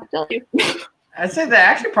 Sorry, I don't want to tell you." I'd say that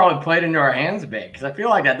actually probably played into our hands a bit because I feel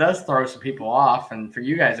like that does throw some people off, and for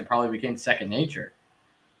you guys, it probably became second nature.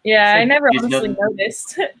 Yeah, I never honestly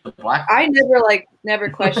noticed. I never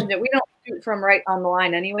questioned it. We don't shoot from right on the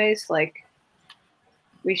line, anyways. Like,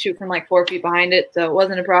 we shoot from like 4 feet behind it, so it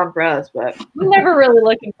wasn't a problem for us. But we're never really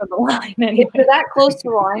looking for the line. Anyway. If you're that close to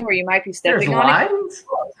the line where you might be stepping on lines?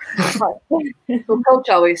 It. So coach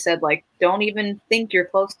always said, like, don't even think you're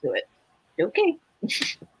close to it. Okay.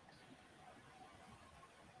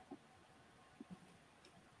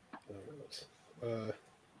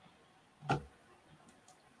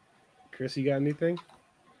 Chris, you got anything?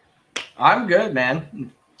 I'm good,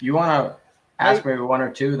 man. You want to ask maybe one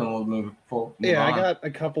or two, then we'll move forward. I got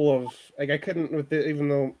a couple of I couldn't with it, even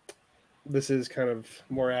though this is kind of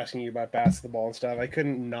more asking you about basketball and stuff. I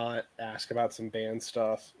couldn't not ask about some band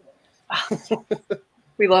stuff.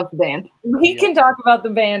 We love the band. We can talk about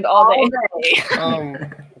the band all day.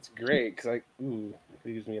 That's great because it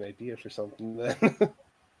gives me an idea for something. Then.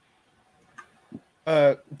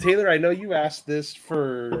 Taylor, I know you asked this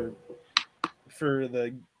for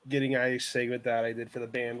the Getting Ice segment that I did for the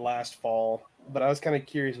band last fall, but I was kind of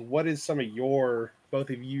curious, what is some of both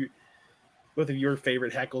of your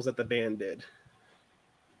favorite heckles that the band did?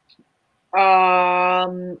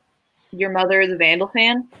 Your mother is a Vandal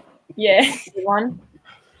fan. Yeah. One.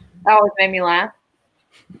 That always made me laugh.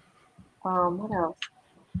 What else?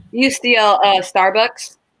 You used to yell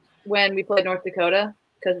Starbucks when we played North Dakota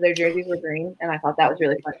because their jerseys were green, and I thought that was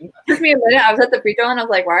really funny. It took me a minute. I was at the free throw, and I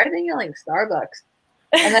was like, why are they yelling Starbucks?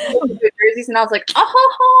 And then I looked at their jerseys, and I was like,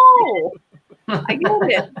 oh, I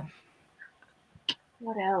get it.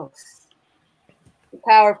 What else? The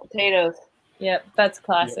Power of Potatoes. Yep, that's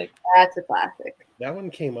classic. That's a classic. That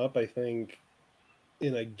one came up, I think,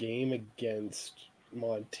 in a game against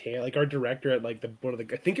Montana. Like our director at like I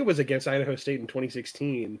think it was against Idaho State in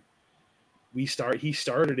 2016. He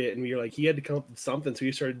started it, and we were like, he had to come up with something, so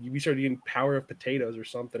we started using Power of Potatoes or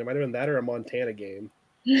something. It might have been that or a Montana game.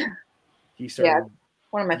 He started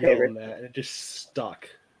one of my favorites. That, and it just stuck.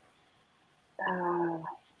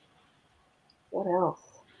 What else?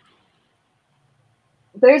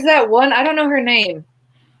 There's that one, I don't know her name,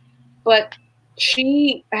 but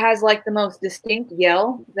she has like the most distinct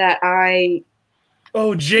yell that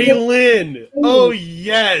Oh, Jaylyn! Oh,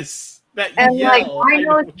 yes! That and yell. Like I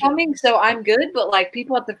know it's coming, so I'm good. But like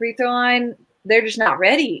people at the free throw line, they're just not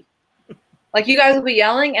ready. Like you guys will be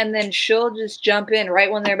yelling, and then she'll just jump in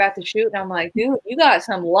right when they're about to shoot, and I'm like, dude, you got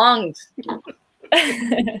some lungs. Oh,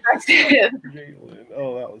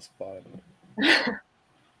 that was fun.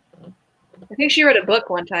 I think she read a book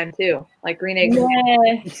one time too, like Green Eggs.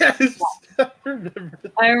 Yeah. Yes, I remember.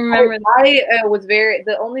 I remember. I was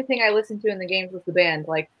the only thing I listened to in the games was the band.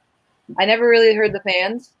 Like, I never really heard the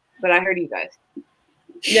fans, but I heard you guys.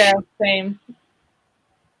 Yeah, same.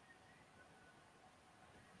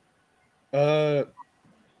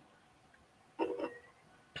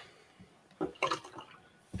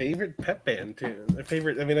 Favorite pep band tune.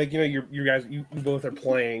 Favorite. I mean, like, you know, you guys, you both are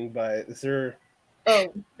playing, but is there? Oh,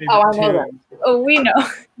 I know that. Oh, we know.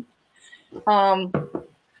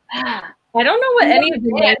 I I don't know what any of the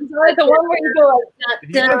names are. The one where you go like,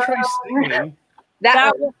 If you want to try singing,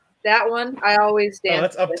 that one I always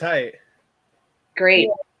dance. oh, that's uptight. Great,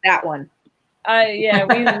 that one. Yeah,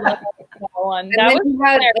 we love that one. And That then was you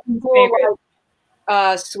had Claire's cool, favorite.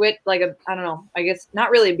 like, switch, like I don't know, I guess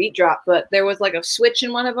not really a beat drop, but there was like a switch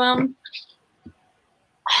in one of them. Oh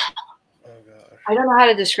gosh. I don't know how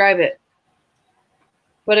to describe it,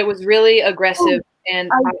 but it was really aggressive, and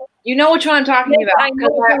you know which one I'm talking about. I know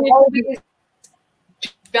Because I which one always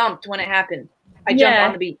jumped when it happened. I jumped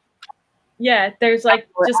on the beat. Yeah, there's like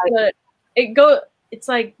just it's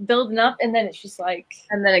like building up, and then it's just like,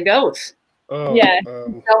 And then it goes. Oh, Yeah.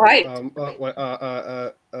 So hyped.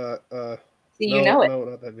 See, you know it. No,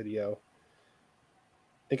 not that video.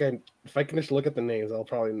 I think if I can just look at the names, I'll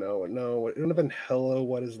probably know it. No, it would have been Hello,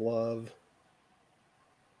 What Is Love?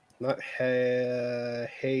 Not Hey,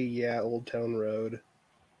 Yeah, Old Town Road. It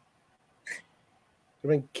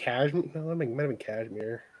would have been Cashmere. No, it might have been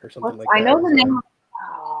Cashmere or something like that. I know the name.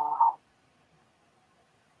 Oh.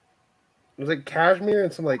 It was like Cashmere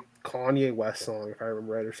and some like Kanye West song, if I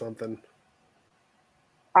remember right, or something.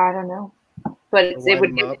 I don't know. But it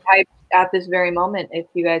would get hyped at this very moment if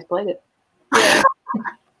you guys played it. yeah.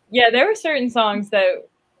 Yeah, there were certain songs that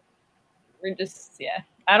were just,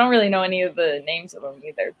 I don't really know any of the names of them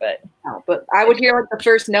either, but. No, but I would hear like the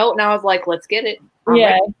first note and I was like, let's get it.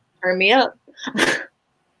 Yeah. Turn me up.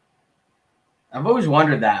 I've always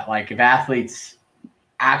wondered that, like, if athletes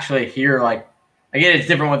actually hear, like, again, it's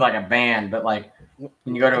different with, like, a band, but, like,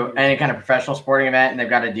 when you go to any kind of professional sporting event and they've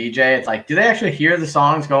got a DJ, it's like, do they actually hear the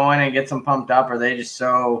songs going and get them pumped up, or are they just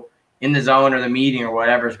so in the zone or the meeting or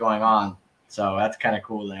whatever's going on? So that's kind of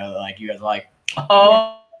cool to know that, like, you guys are like,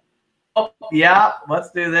 oh, yeah,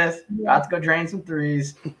 let's do this. Got to go drain some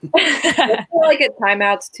threes. I feel like at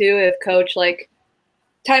timeouts, too, if coach, like,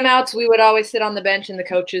 timeouts, we would always sit on the bench and the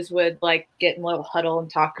coaches would like get in a little huddle and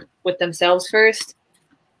talk with themselves first.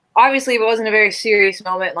 Obviously, if it wasn't a very serious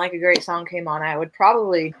moment, like a great song came on, I would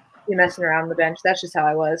probably be messing around on the bench. That's just how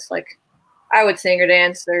I was. Like, I would sing or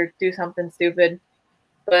dance or do something stupid.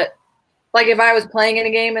 But like if I was playing in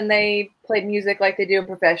a game and they played music like they do in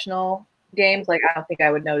professional games, like I don't think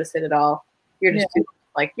I would notice it at all. You're just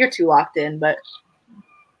you're too locked in. But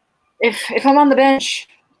if I'm on the bench,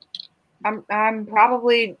 I'm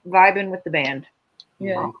probably vibing with the band.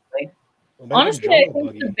 Yeah. Honestly. Honestly, I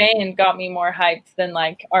think the band got me more hyped than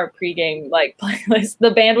like our pregame like playlist.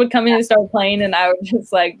 The band would come in and start playing, and I would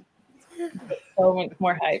just like so much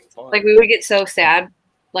more hyped. Like we would get so sad,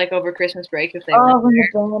 like over Christmas break if they when weren't there.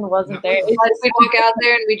 the band wasn't there. Like we walk out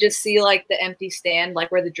there and we just see like the empty stand,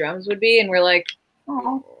 like where the drums would be, and we're like,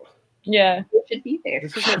 oh, yeah, it should be there.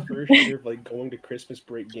 This was our first year of like going to Christmas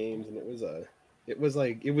break games, and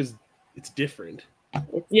it's different.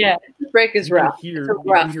 Break is rough. You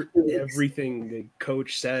hear everything the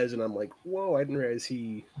coach says, and I'm like, whoa, I didn't realize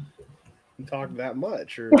he talked that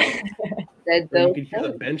much. Or you could hear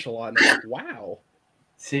the bench a lot, and I'm like, wow.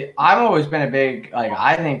 See, I've always been a big, like,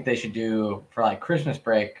 I think they should do, for like Christmas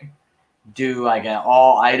break, do like an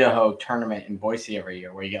all Idaho tournament in Boise every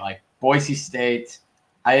year, where you get like Boise State,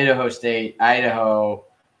 Idaho,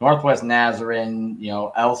 Northwest Nazarene,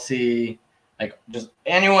 LC, like just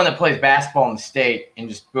anyone that plays basketball in the state, and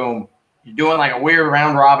just boom, you're doing like a weird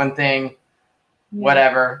round robin thing,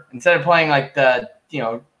 whatever. Instead of playing like the,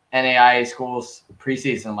 NAIA schools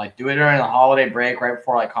preseason, like do it during the holiday break right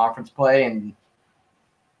before like conference play, and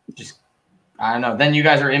just, I don't know. Then you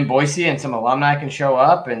guys are in Boise and some alumni can show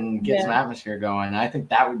up and get some atmosphere going. I think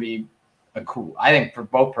that would be I think for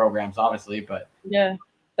both programs, obviously, but that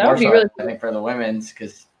would be really cool. I think for the women's,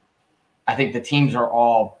 because I think the teams are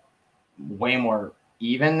all way more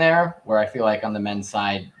even there, where I feel like on the men's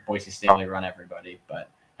side, Boise State really run everybody.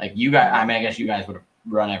 But like you guys, I mean, I guess you guys would have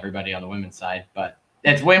run everybody on the women's side, but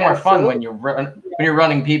it's way more fun when you're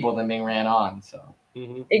running people than being ran on. So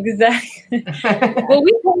exactly. Well,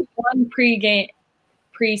 we played one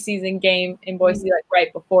preseason game in Boise, like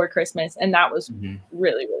right before Christmas, and that was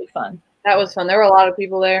really, really fun. That was fun. There were a lot of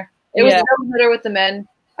people there. It was a doubleheader with the men.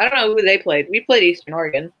 I don't know who they played. We played Eastern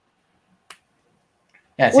Oregon.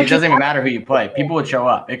 Yeah, see, it doesn't even matter who you play. People would show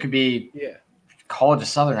up. It could be College of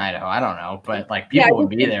Southern Idaho. I don't know, but like people would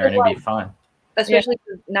be there and it'd be fun. Especially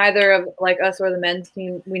because neither of like us or the men's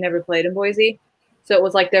team, we never played in Boise, so it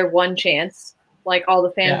was like their one chance. Like all the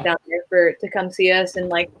fans down there to come see us, and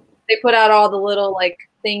like they put out all the little like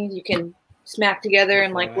things you can smack together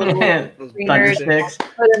and like little thundersticks.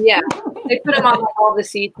 They put them on like, all the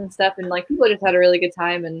seats and stuff, and like people just had a really good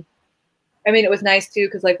time. And I mean, it was nice too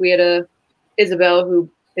because like we had Isabel who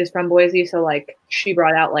is from Boise, so like she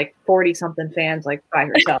brought out like 40 something fans like by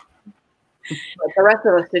herself. But the rest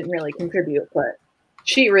of us didn't really contribute, but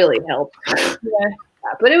she really helped.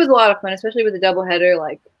 But it was a lot of fun, especially with the doubleheader.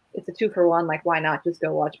 Like it's a 2-for-1. Like why not just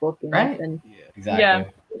go watch both games? Right. And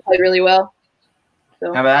Exactly. we played really well. So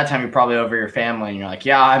and by that time, you're probably over your family, and you're like,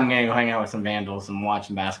 yeah, I'm gonna go hang out with some Vandals and watch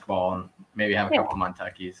some basketball, and maybe have a couple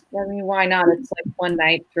Montuckies. I mean, why not? It's like one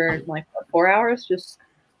night for like 4 hours. Just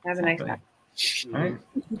have a nice time. Right.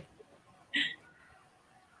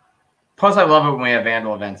 Plus, I love it when we have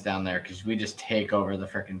Vandal events down there because we just take over the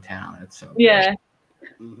freaking town. It's so good.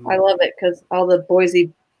 I love it because all the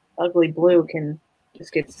Boise ugly blue can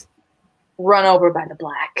just get run over by the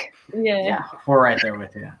black. Yeah, we're right there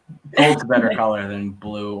with you. Gold's a better color than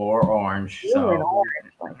blue or orange. Blue and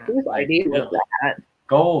orange. Like, whose idea was that?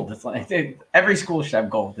 Gold. It's like every school should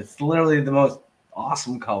have gold. It's literally the most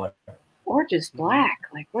awesome color. Or just black.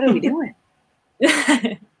 Like, what are we doing?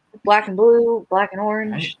 Black and blue, black and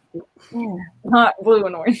orange. Right. Yeah. Not blue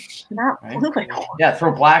and orange. Not blue and orange. Yeah,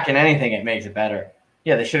 throw black in anything, it makes it better.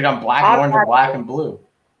 Yeah, they should have gone black and orange or black and blue.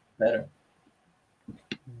 Better.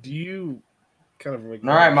 Do you kind of like?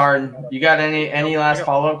 All right, Martin. You got any last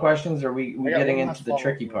follow-up questions, or are we getting into the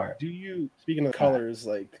tricky part? Do you, speaking of colors,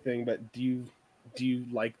 like thing, but do you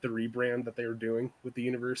like the rebrand that they were doing with the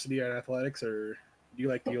University of Athletics, or do you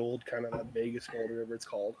like the old kind of that Vegas gold, whatever it's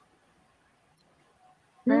called?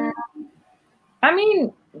 I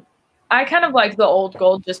mean, I kind of like the old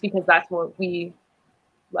gold just because that's what we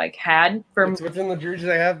like had from. It's what's in the jerseys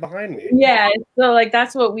I have behind me. Yeah, so like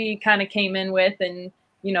that's what we kind of came in with, and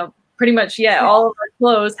pretty much all of our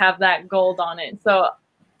clothes have that gold on it. So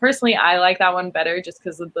personally, I like that one better just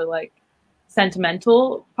because of the like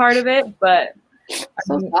sentimental part of it. But I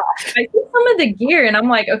see some of the gear, and I'm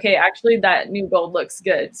like, okay, actually, that new gold looks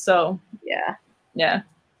good. So yeah.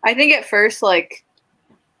 I think at first, like,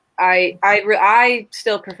 I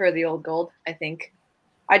still prefer the old gold. I think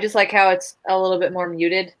I just like how it's a little bit more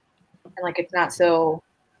muted, and like it's not so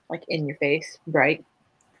like in your face bright.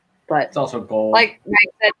 But it's also gold. Like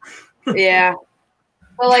Mike said, yeah.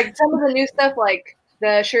 But like some of the new stuff, like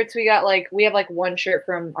the shirts we got, like we have like one shirt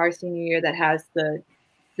from our senior year that has the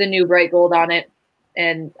new bright gold on it,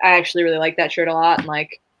 and I actually really like that shirt a lot. And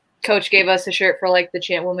like Coach gave us a shirt for like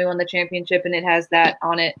when we won the championship, and it has that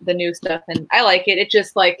on it, the new stuff, and I like it. It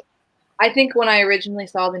just like I think when I originally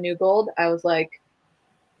saw the new gold, I was like,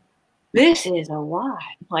 this is a lot.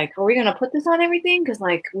 Like, are we gonna put this on everything? Because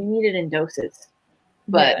like we need it in doses.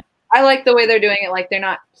 But I like the way they're doing it. Like they're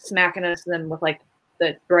not smacking us then with like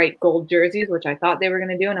the bright gold jerseys, which I thought they were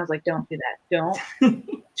gonna do, and I was like, don't do that.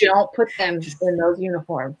 Don't put them in those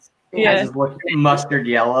uniforms. Yeah, just look mustard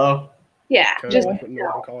yellow. Yeah, just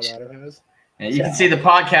Colorado has. And you can see the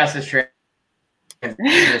podcast is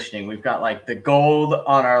transitioning. We've got like the gold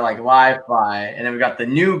on our like live buy, and then we've got the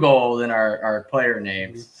new gold in our player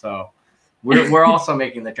names. So we're also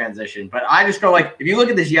making the transition. But I just go like, if you look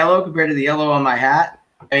at this yellow compared to the yellow on my hat,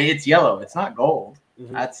 I mean, it's yellow. It's not gold.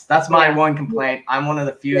 Mm-hmm. That's my one complaint. I'm one of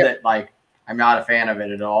the few that like I'm not a fan of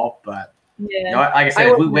it at all. But like I said,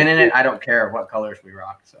 if we win in it, I don't care what colors we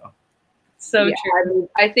rock. So true. I mean,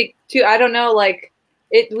 I think too. I don't know, like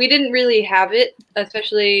we didn't really have it,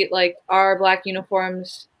 especially like our black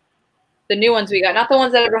uniforms. The new ones we got, not the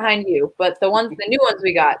ones that are behind you, but the new ones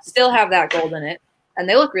we got, still have that gold in it, and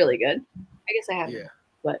they look really good. I guess I have,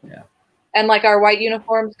 but and like our white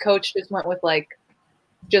uniforms, Coach just went with like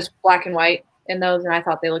just black and white in those, and I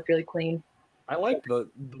thought they looked really clean. I like the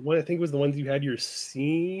one. I think was the ones you had your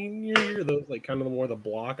senior year. Those like kind of the more the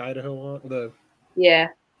block Idaho on those.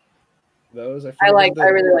 I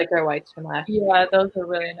really liked our whites from last year. Yeah, those are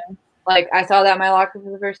really nice. Like I saw that in my locker for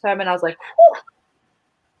the first time, and I was like,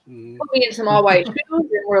 put me in some all white shoes, and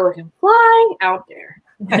we're looking flying out there.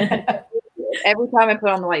 Every time I put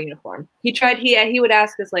on the white uniform, he would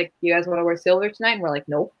ask us like, "You guys want to wear silver tonight?" And we're like,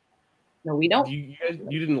 "Nope, no, we don't." You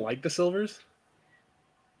didn't like the silvers?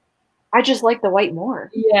 I just like the white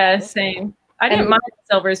more. Yeah, same. I didn't mind the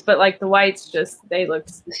silvers, but like the whites, just they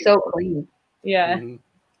looked so clean. Yeah. Mhm.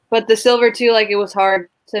 But the silver too, like it was hard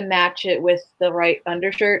to match it with the right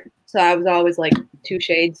undershirt. So I was always like 2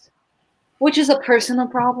 shades, which is a personal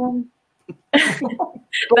problem. That's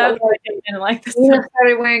why I didn't like this. We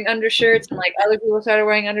started wearing undershirts, and like other people started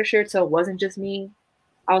wearing undershirts, so it wasn't just me.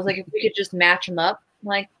 I was like, if we could just match them up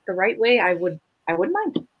like the right way, I wouldn't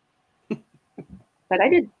mind. But I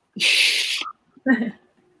did.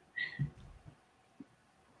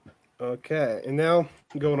 Okay, and now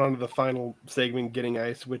going on to the final segment, getting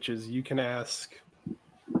ice, which is you can ask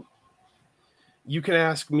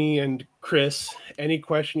me and Chris any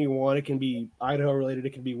question you want. It can be Idaho related,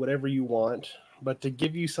 it can be whatever you want. But to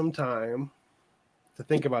give you some time to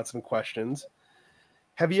think about some questions,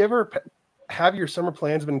 have your summer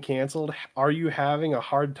plans been canceled? Are you having a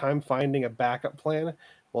hard time finding a backup plan?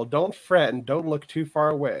 Well, don't fret and don't look too far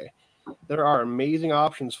away. There are amazing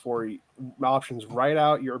options right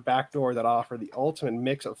out your back door that offer the ultimate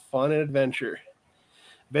mix of fun and adventure.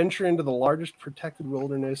 Venture into the largest protected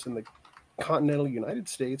wilderness in the continental United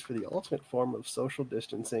States for the ultimate form of social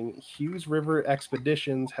distancing. Hughes River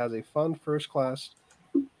Expeditions has a fun first-class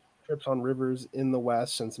trips on rivers in the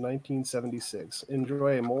West since 1976.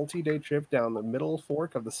 Enjoy a multi-day trip down the middle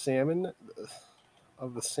fork of the Salmon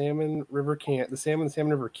River Canyons,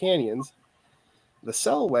 the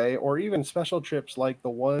Selway, or even special trips like the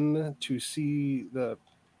one to see the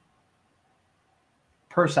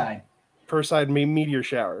Perside meteor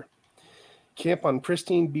shower. Camp on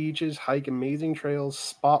pristine beaches, hike amazing trails,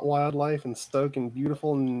 spot wildlife, and soak in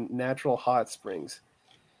beautiful natural hot springs.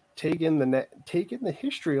 Take in the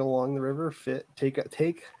history along the river. Take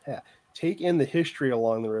in the history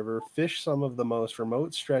along the river. Fish some of the most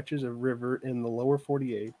remote stretches of river in the lower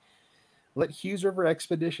 48. Let Hughes River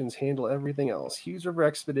Expeditions handle everything else. Hughes River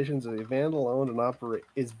Expeditions is Vandal owned and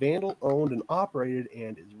operated,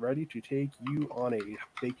 and is ready to take you on a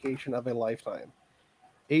vacation of a lifetime.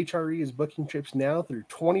 HRE is booking trips now through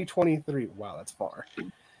 2023. Wow, that's far.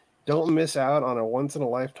 Don't miss out on a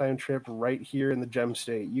once-in-a-lifetime trip right here in the Gem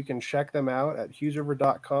State. You can check them out at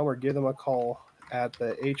hughesriver.com or give them a call at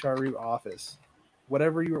the HRE office. What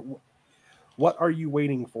are you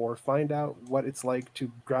waiting for? Find out what it's like to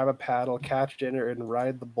grab a paddle, catch dinner, and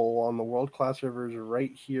ride the bull on the world-class rivers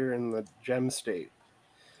right here in the Gem State.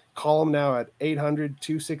 Call them now at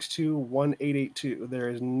 800-262-1882.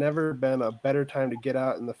 There has never been a better time to get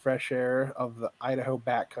out in the fresh air of the Idaho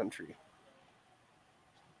backcountry.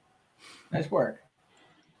 Nice work.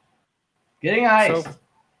 Getting ice.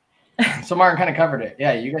 So Martin kind of covered it.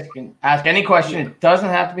 Yeah, you guys can ask any question. It doesn't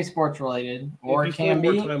have to be sports related, or it can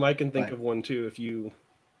be. Time, I can think of one too if you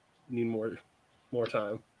need more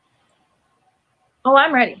time. Oh,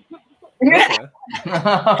 I'm ready. Okay.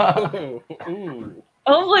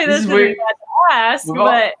 Hopefully this isn't bad to ask,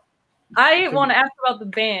 but I want to ask about the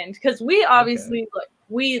band because we obviously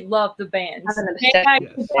we love the band. I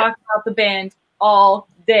can talk about the band all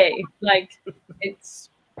day. Like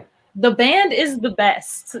the band is the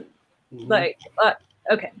best. Like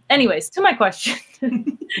okay. Anyways, to my question.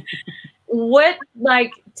 What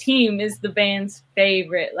team is the band's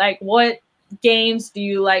favorite? Like what games do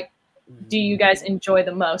you guys enjoy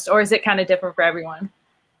the most, or is it kind of different for everyone?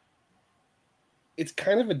 It's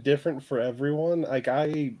kind of a different for everyone.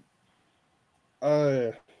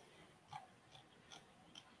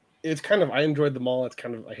 It's kind of, I enjoyed them all. It's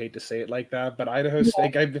kind of, I hate to say it like that, but Idaho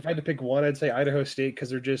State, if I had to pick one, I'd say Idaho State,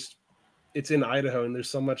 because it's in Idaho and there's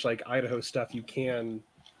so much Idaho stuff you can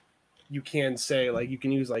say, you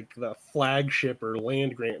can use the flagship or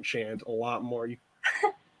land grant chant a lot more you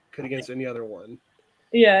could against any other one.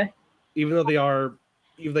 Yeah. Even though they are,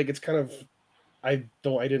 it's kind of, I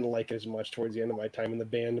didn't like it as much towards the end of my time in the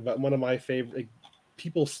band, but one of my favorite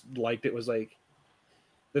people liked it was the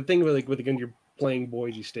thing with when you're playing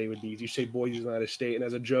Boise State would be you say Boise's not a state, and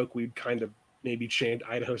as a joke we'd kind of maybe chant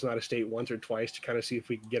Idaho's not a state once or twice to kind of see if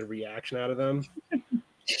we could get a reaction out of them.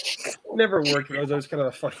 Never worked, but it was kind of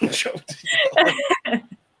a funny joke.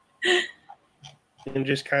 And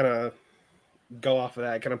just kind of go off of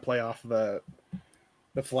that, kind of play off the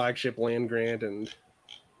flagship land grant and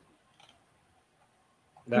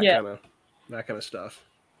that kind of stuff.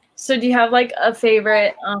 So do you have a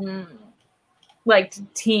favorite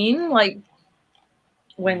team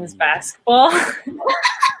wins basketball?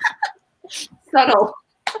 Subtle.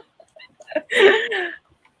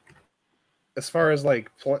 As far as what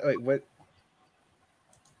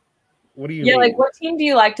do you mean? What team do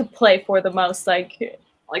you like to play for the most? Like the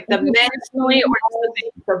men's or the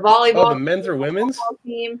volleyball? Oh, the men's or women's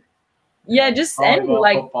team? Yeah, just any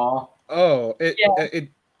football. Oh,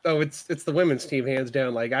 Oh, it's the women's team, hands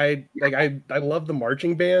down. I love the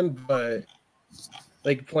marching band, but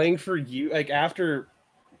like playing for you, like after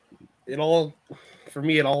it all, for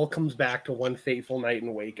me, it all comes back to one fateful night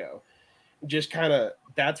in Waco. Just kind of,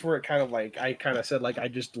 that's where it kind of like, I kind of said, like, I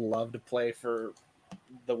just love to play for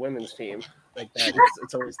the women's team. Like that,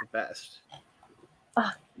 it's always the best. Good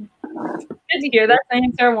to hear. That's the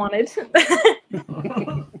answer I wanted.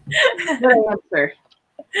 Good answer.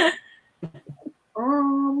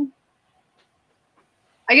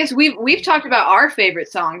 I guess we've talked about our favorite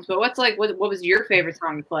songs, but what was your favorite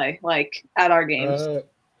song to play like at our games?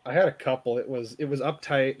 I had a couple. It was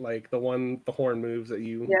Uptight, like the horn moves that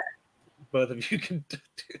you both of you could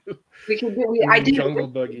do. We could do. I did Jungle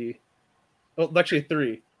Boogie. Well, actually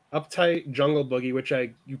 3. Uptight, Jungle Boogie, which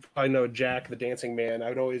you probably know Jack the Dancing Man. I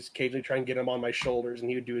would always occasionally try and get him on my shoulders, and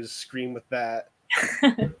he would do his scream with that.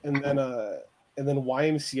 and then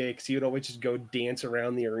YMCA, because he would always just go dance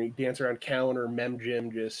around the arena, dance around Callan or Mem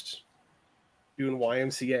Gym, just doing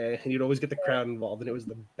YMCA, and you'd always get the crowd involved, and it was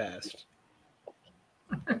the best.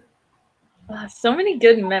 So many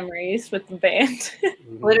good memories with the band.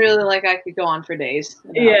 Literally, like I could go on for days.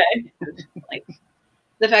 Yeah. Like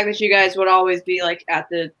the fact that you guys would always be like at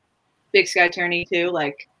the Big Sky tourney too,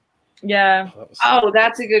 like. Yeah. Oh,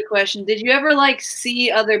 that's a good question. Did you ever like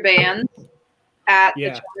see other bands at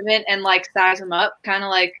the tournament and like size them up, kind of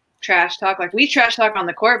like trash talk? Like we trash talk on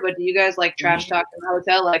the court, but do you guys like trash talk in the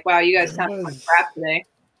hotel? Like, wow, you guys sound like crap today.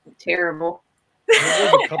 Terrible.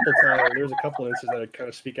 There was a couple instances that would kind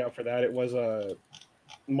of speak out for that. It was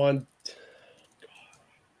one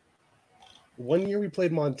year we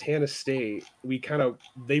played Montana State. They had a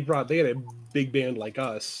big band like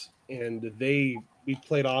us, and we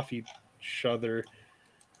played off each other,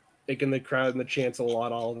 making the crowd and the chants a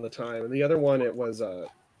lot all the time. And the other one, it was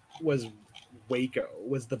Waco,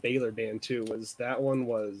 was the Baylor band too.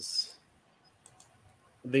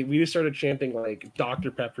 We just started chanting like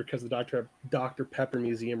Dr. Pepper because the Dr. Pepper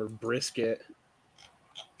Museum, or Brisket.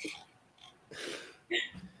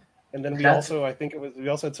 And then we also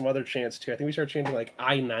had some other chants too. I think we started chanting like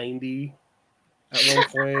I-90 at one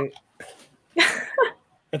point.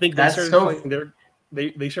 I think they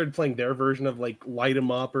started playing their version of like Light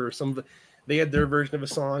 'Em Up or some. They had their version of a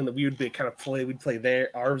song that we'd play their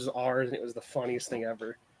ours, and it was the funniest thing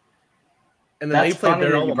ever. And then they played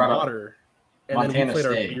their alma mater, and then we played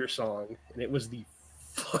our beer song, and it was the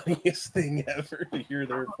funniest thing ever to hear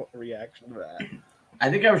their reaction to that. I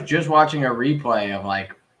think I was just watching a replay of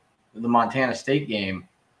like the Montana State game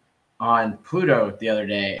on Pluto the other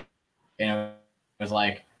day, and it was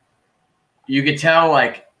like you could tell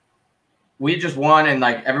like we just won and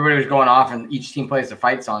like everybody was going off and each team plays the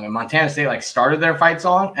fight song, and Montana State like started their fight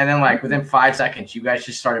song, and then like within 5 seconds you guys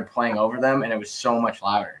just started playing over them, and it was so much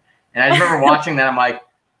louder. And I just remember watching that. I'm like,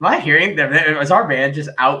 am I hearing them? Is our band just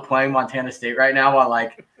out playing Montana State right now while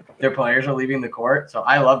like their players are leaving the court? So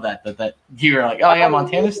I love that you were like, oh yeah,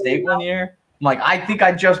 Montana State one year. I'm like, I think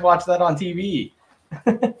I just watched that on TV.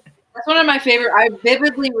 That's one of my favorite. I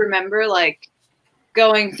vividly remember like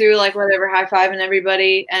going through like whatever, high-fiving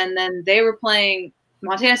everybody, and then they were playing,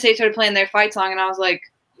 Montana State started playing their fight song, and I was like,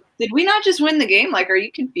 did we not just win the game? Like, are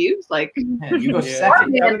you confused? Like, man, you go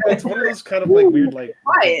second. It's one of those kind of like weird, like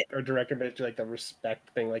our director made like the respect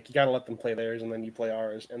thing. Like, you gotta let them play theirs, and then you play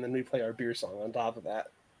ours, and then we play our beer song on top of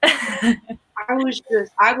that. I was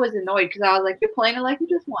annoyed because I was like, you're playing it like you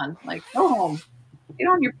just won. Like, go home, get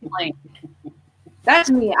on your plane. That's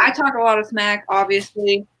me. I talk a lot of smack,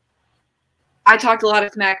 obviously. I talked a lot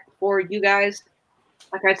of smack before you guys.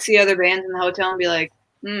 Like, I'd see other bands in the hotel and be like,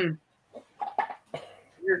 you're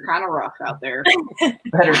kind of rough out there.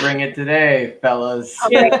 Better bring it today, fellas.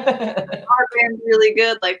 Yeah. Our band's really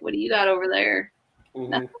good. Like, what do you got over there?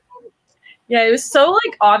 Mm-hmm. Yeah, it was so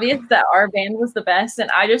like obvious that our band was the best,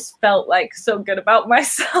 and I just felt like so good about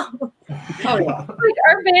myself. Oh yeah, like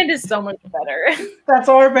our band is so much better. That's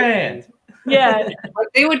our band. Yeah, like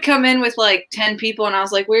they would come in with like 10 people, and I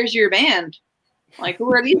was like, "Where's your band? Like,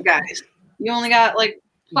 who are these guys? You only got like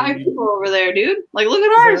 5 people over there, dude. Like, look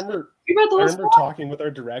at ours." I remember talking with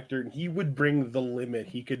our director, and he would bring the limit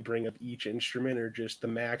he could bring of each instrument, or just the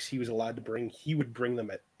max he was allowed to bring. He would bring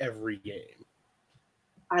them at every game.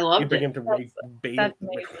 I love it. Bring him to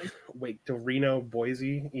to Reno,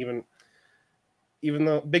 Boise, even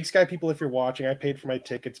though Big Sky people, if you're watching, I paid for my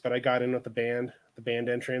tickets, but I got in with the band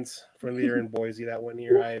entrance from the year in Boise that one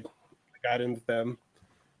year. I got in with them.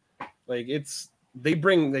 Like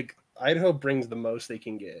Idaho brings the most they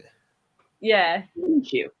can get. Yeah.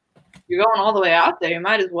 Thank you. You're going all the way out there. You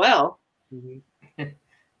might as well. Mm-hmm.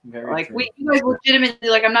 Like true. You guys legitimately,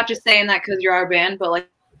 like, I'm not just saying that because you're our band, but like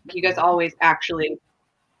you guys always actually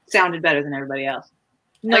sounded better than everybody else.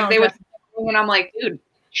 No, Like they would, when I'm like, dude,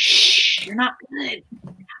 shh, you're not good.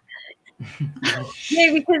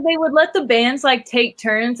 Yeah, because they would let the bands like take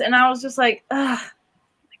turns, and I was just like, ugh.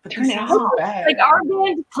 Turn it off. Like our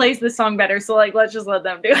band plays this song better, so like let's just let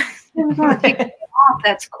them do it. Take it off.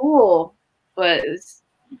 That's cool, but just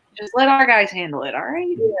let our guys handle it. All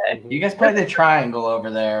right. Yeah. You guys play the triangle over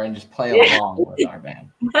there and just play along with our band.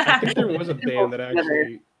 I think there was a band that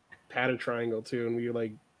actually had a triangle too, and we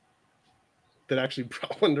like that actually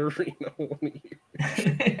brought one to Reno one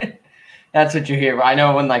year. That's what you hear. I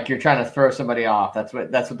know when like you're trying to throw somebody off. That's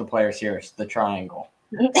what the players hear. It's the triangle.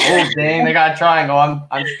 Oh dang! They got a triangle.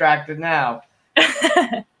 I'm distracted now.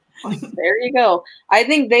 There you go. I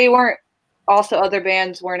think they weren't. Also, other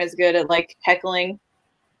bands weren't as good at like heckling.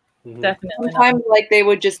 Definitely. Sometimes, like they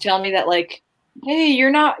would just tell me that, like, "Hey,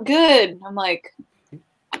 you're not good." I'm like,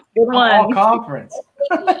 Good one. All conference.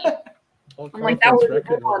 I'm like, that was a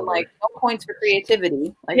good one. Like, no points for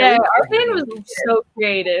creativity. Like, Yeah, our band was so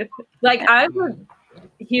creative. Like I would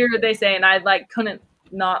hear what they say, and I like couldn't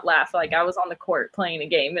not laugh. Like I was on the court playing a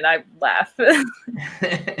game, and I laugh. It's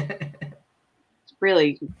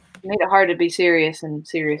really made it hard to be serious in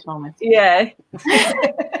serious moments. Yeah.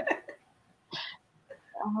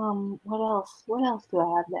 What else? What else do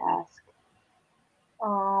I have to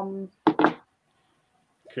ask?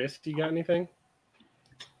 Chris, you got anything?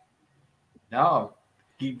 No.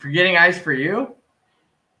 Forgetting ice for you?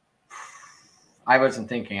 I wasn't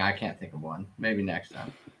thinking. I can't think of one. Maybe next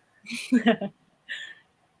time.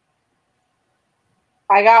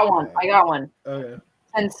 I got one. Okay.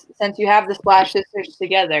 Since you have the Splash Sisters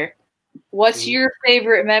together, what's your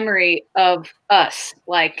favorite memory of us?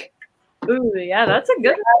 Like, Ooh, yeah, that's a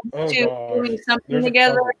good one. doing something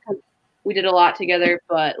together. We did a lot together,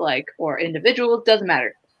 but like, or individuals, doesn't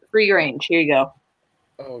matter. Free range. Here you go.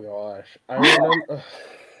 Oh gosh, I remember.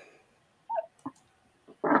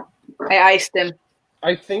 I iced him.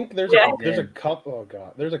 I think there's a couple. Oh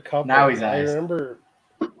god, there's a couple. Now he's I iced. remember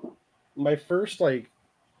my first I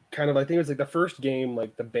think it was like the first game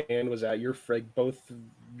like the band was at your both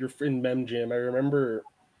your in Mem Gym. I remember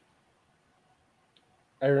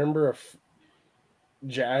a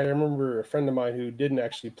friend of mine who didn't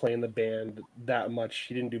actually play in the band that much.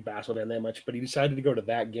 He didn't do basketball band that much, but he decided to go to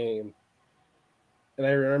that game. And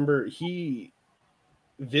I remember I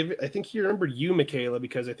think he remembered you, Mikayla,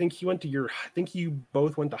 because I think you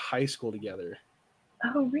both went to high school together.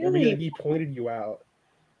 Oh, really? He pointed you out.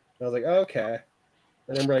 And I was like, oh, okay.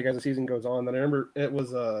 I remember like as the season goes on, then I remember it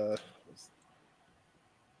was that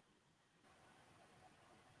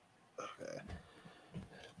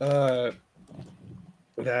I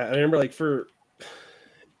remember like for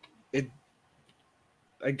it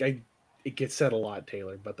it gets said a lot,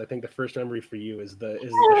 Taylor, but I think the first memory for you is the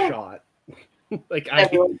shot. Like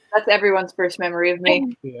that's everyone's first memory of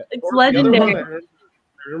me. Yeah. It's legendary. I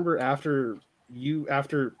remember after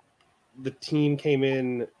the team came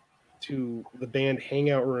in to the band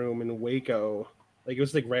hangout room in Waco, like it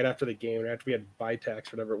was like right after the game, after we had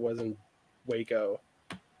Vitex, whatever it was in Waco.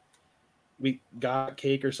 We got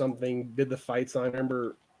cake or something, did the fight sign. I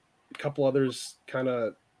remember a couple others kind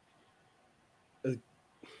of.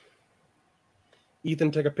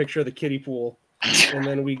 Ethan took a picture of the kiddie pool, and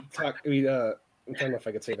then we talked. I don't know if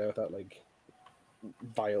I could say that without like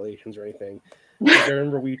violations or anything. Like, I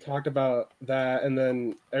remember we talked about that, and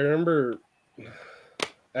then I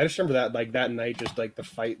just remember that like that night, just like the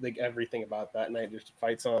fight, like everything about that night, just a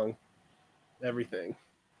fight song, everything.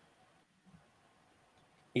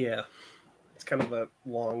 Yeah, it's kind of a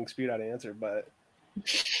long, spewed out answer, but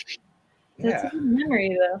That's a good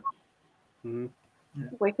memory though. Mm-hmm.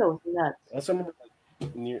 Waco was nuts. I also remember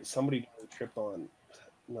like somebody tripped on.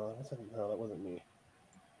 No, that wasn't me.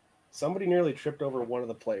 Somebody nearly tripped over one of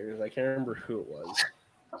the players. I can't remember who it was.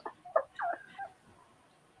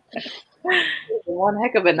 One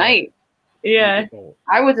heck of a night. Yeah.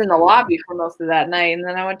 I was in the lobby for most of that night, and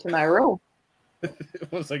then I went to my room.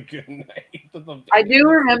 It was a good night. I do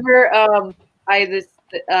remember I had this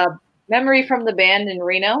memory from the band in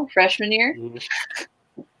Reno freshman year. Mm-hmm.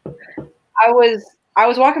 I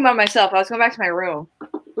was walking by myself. I was going back to my room.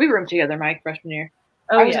 We roomed together, Mike, freshman year.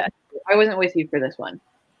 Oh, I wasn't with you for this one.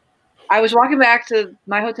 I was walking back to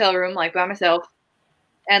my hotel room, like, by myself,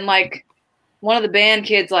 and, like, one of the band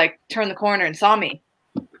kids, like, turned the corner and saw me.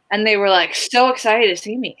 And they were, like, so excited to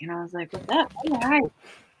see me. And I was like, what's up? All right.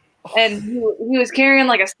 And he was carrying,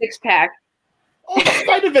 like, a six-pack. Oh, that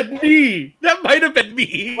might have been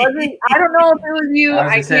me. I don't I don't know if it was you.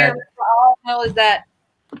 I can't remember. All I know is that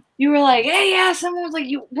you were like, hey, yeah, someone was like,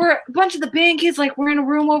 we're a bunch of the band kids, like, we're in a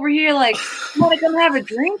room over here, like, you want to come have a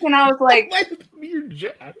drink? And I was like,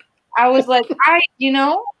 I was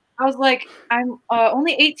like, I'm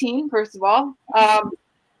only 18, first of all.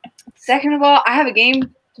 Second of all, I have a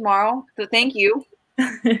game tomorrow, so thank you.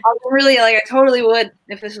 I was really, like, I totally would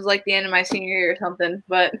if this was, like, the end of my senior year or something,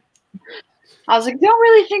 but I was like, don't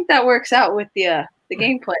really think that works out with the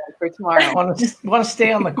game plan for tomorrow. Want to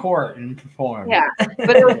stay on the court and perform. Yeah,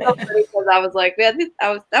 but it was so funny because I was like, that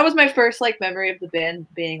was my first like memory of the band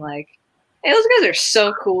being like, hey, those guys are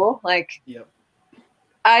so cool. Like, yep.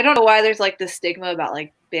 I don't know why there's like this stigma about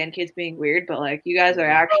like band kids being weird, but like you guys are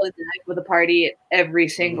actually the night with a party at every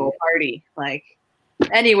single party, like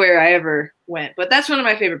anywhere I ever went. But that's one of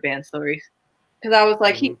my favorite band stories because I was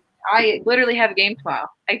like, I literally have a game tomorrow.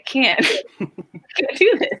 I can't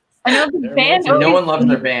do this. I know the band. No one loves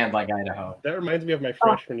their band like Idaho. That reminds me of my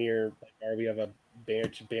freshman year. We have a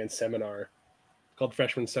band seminar called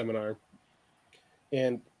Freshman Seminar,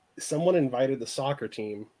 and someone invited the soccer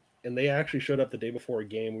team, and they actually showed up the day before a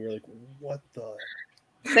game. We were like, "What the?"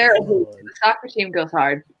 The soccer team goes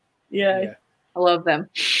hard. Yeah. I love them.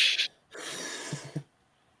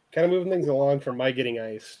 Kind of moving things along from my getting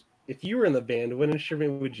iced. If you were in the band, what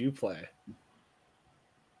instrument would you play?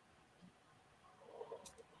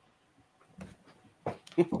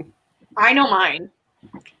 I know mine.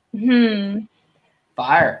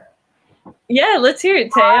 Fire. Yeah, let's hear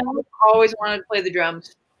it, Tay. I always wanted to play the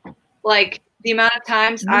drums. Like the amount of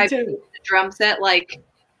times I've played the drum set, like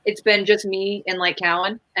it's been just me and like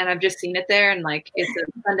Cowan, and I've just seen it there, and like it's a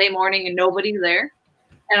Sunday morning and nobody's there,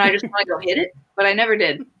 and I just want to go hit it, but I never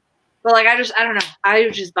did. But like I don't know, I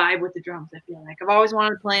just vibe with the drums. I feel like I've always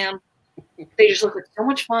wanted to play them. They just look like so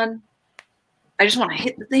much fun. I just want to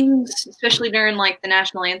hit the things, especially during like the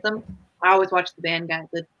national anthem. I always watch the guy on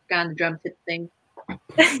the drums hit the thing.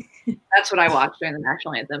 That's what I watched during the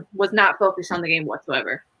national anthem. Was not focused on the game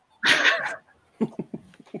whatsoever.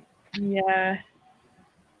 Yeah.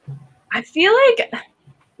 I feel like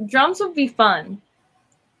drums would be fun,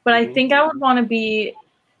 but I think I would want to be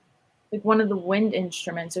like one of the wind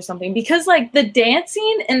instruments or something because like the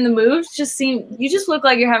dancing and the moves you just look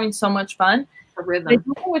like you're having so much fun. The rhythm. I don't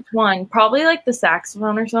know which one. Probably like the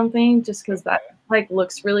saxophone or something, just because that like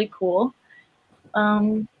looks really cool.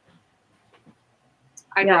 I'd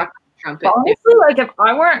rock the trumpet. But honestly, like if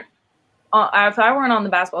I weren't on the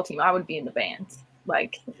basketball team, I would be in the band.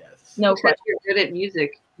 Like, no question. You're good at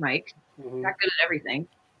music, Mike. You're not good at everything.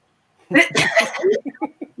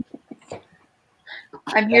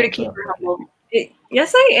 I'm here to keep her humble.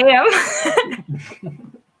 Yes, I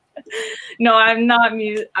am. No, I'm not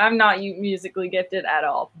musically gifted at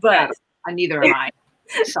all. But neither am I.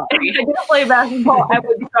 Sorry. If I didn't play basketball, I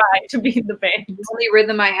would try to be in the band. The only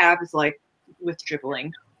rhythm I have is like with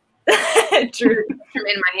dribbling. True. I'm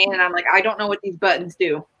in my hand, and I'm like, I don't know what these buttons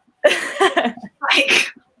do.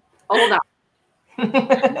 Like, hold on.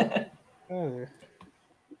 That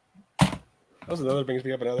was another brings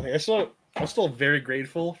me up another thing. I'm still very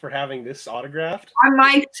grateful for having this autographed. On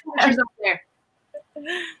my signature's up there.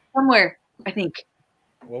 Somewhere, I think.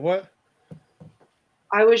 What?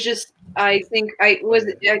 I think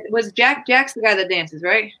was Jack's the guy that dances,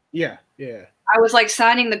 right? Yeah. I was like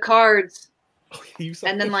signing the cards,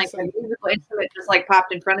 and then like a musical instrument just like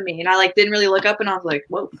popped in front of me, and I like didn't really look up, and I was like,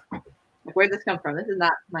 "Whoa, where'd this come from? This is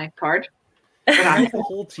not my card." The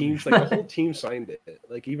whole team signed it.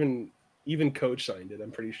 Like even Coach signed it.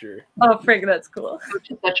 I'm pretty sure. Oh, frig, that's cool.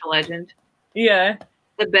 Coach is such a legend. Yeah,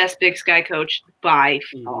 the best Big Sky coach by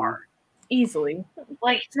far, easily.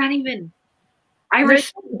 Like it's not even. I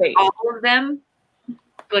respect all of them,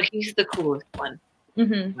 but he's the coolest one.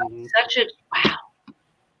 Mm-hmm. Such a wow,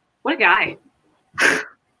 what a guy!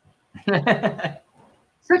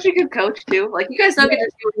 Such a good coach too. Like you guys don't get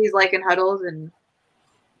to see what he's like in huddles and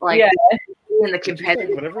like in the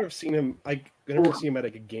competitive. Whenever I've seen him, at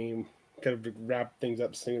like a game, kind of wrap things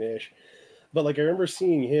up soonish. But like I remember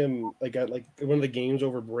seeing him like at like one of the games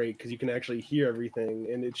over break because you can actually hear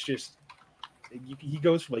everything, and it's just he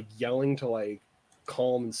goes from like yelling to like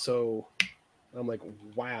calm and so. I'm like,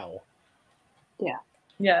 wow.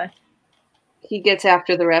 Yeah. He gets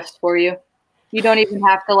after the refs for you. You don't even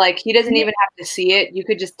have to like. He doesn't even have to see it. You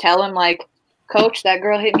could just tell him like, "Coach, that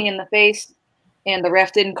girl hit me in the face, and the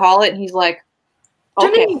ref didn't call it." And he's like,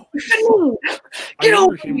 "Okay, get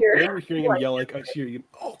over here." I remember hearing him yell like, "I hear you."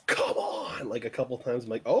 Oh, come on! Like a couple times, I'm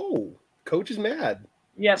like, "Oh, Coach is mad."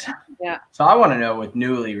 Yep. Yeah. So I want to know with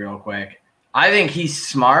Newly real quick. I think he's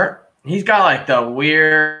smart. He's got like the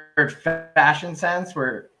weird fashion sense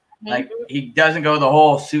where like he doesn't go the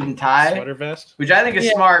whole suit and tie, sweater vest, which I think is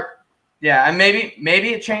smart. Yeah, and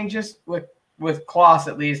maybe it changes with Klaus,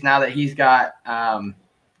 at least now that he's got a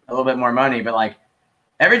little bit more money. But like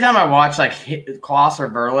every time I watch like Klaus or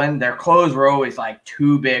Berlin, their clothes were always like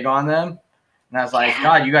too big on them, and I was like,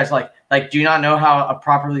 God, you guys like do you not know how a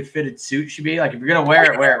properly fitted suit should be? Like if you're gonna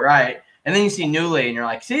wear it right. And then you see Newley, and you're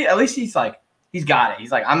like, see, at least he's got it.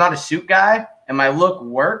 He's like, I'm not a suit guy, and my look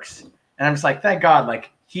works. And I'm just like, thank God.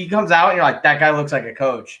 Like he comes out, and you're like, that guy looks like a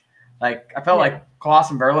coach. Like I felt like Klaus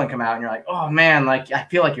and Berlin come out, and you're like, oh man, like I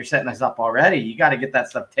feel like you're setting us up already. You got to get that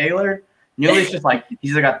stuff tailored. Newley's just like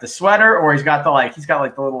he's either got the sweater or he's got the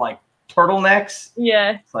little like turtlenecks.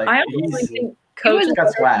 Yeah, it's like I honestly think Coach has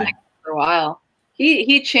got swag for a while.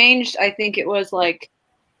 He changed. I think it was like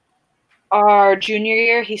our junior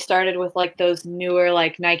year. He started with like those newer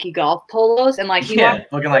like Nike golf polos, and like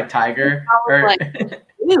looking like Tiger. I was like,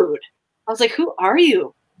 dude, I was like, who are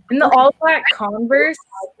you? And the all black Converse.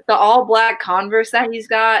 The all black Converse that he's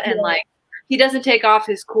got, and like he doesn't take off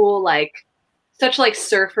his cool like such like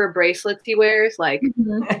surfer bracelets he wears. Like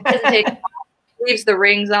doesn't take off, leaves the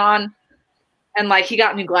rings on, and like he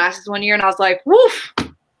got new glasses one year, and I was like, woof,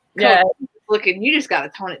 yeah, looking, you just got to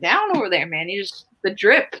tone it down over there, man. You just the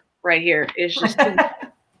drip right here is just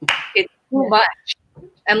it's too much.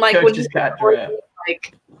 And like when he got drip,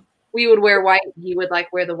 like we would wear white, he would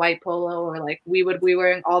like wear the white polo, or like we would be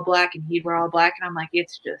wearing all black and he'd wear all black, and I'm like,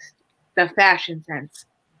 it's just the fashion sense.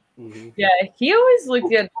 Yeah, he always looked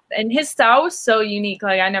good, and his style was so unique.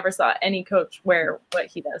 Like I never saw any coach wear what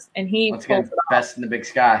he does, and he pulls it best in the big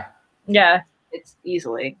sky. Yeah, it's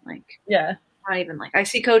easily like not even like I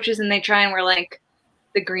see coaches and they try and wear like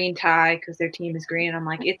the green tie because their team is green. I'm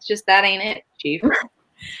like, it's just that ain't it, Chief.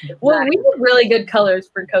 Well, we have really good colors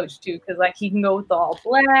for coach too, because like he can go with all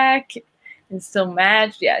black and still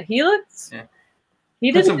match. Yeah, he looks. Yeah.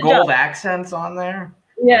 He put some gold accents on there.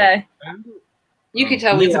 Yeah, you can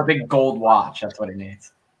tell he needs a big gold watch. That's what he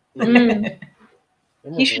needs.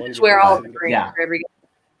 He should just wear all of the green for every game.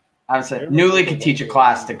 I would say Newley could teach a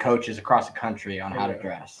class to coaches across the country on how to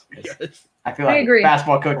dress. Yes. I feel like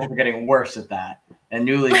basketball coaches are getting worse at that, and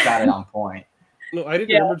Newley's got it on point. No, I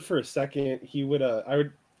didn't remember for a second. He would.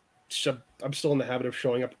 I'm still in the habit of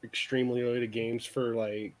showing up extremely early to games for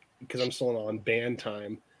like because I'm still on band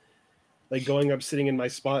time. Like going up, sitting in my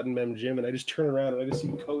spot in Mem Gym, and I just turn around and I just see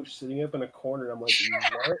Coach sitting up in a corner. And I'm like,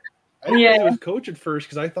 what? I didn't know it was Coach at first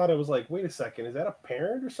because I thought it was like, wait a second, is that a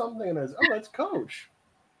parent or something? And I was, that's Coach.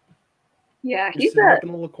 Yeah, he's up in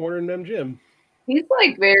a little corner in Mem Gym. He's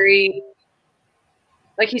like very,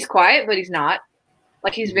 like he's quiet, but he's not.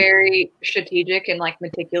 Like he's very strategic and like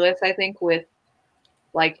meticulous. I think with,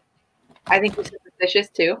 like, I think he's superstitious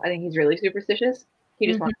too. I think he's really superstitious. He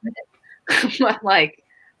just wants it, but like,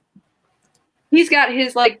 he's got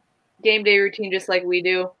his like game day routine just like we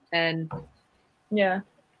do, and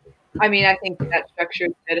I mean, I think that structure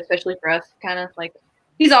is good, especially for us. Kind of like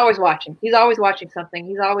he's always watching. He's always watching something.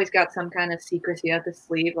 He's always got some kind of secrecy up his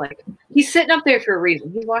sleeve. Like he's sitting up there for a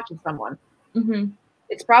reason. He's watching someone. Mm-hmm.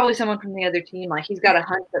 It's probably someone from the other team. Like he's got a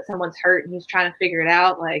hunch that someone's hurt and he's trying to figure it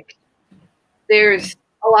out. Like there's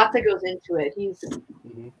a lot that goes into it.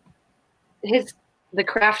 The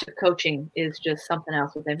craft of coaching is just something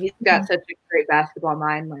else with him. He's got such a great basketball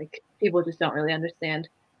mind. Like people just don't really understand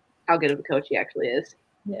how good of a coach he actually is.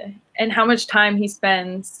 Yeah. And how much time he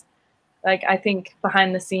spends, like I think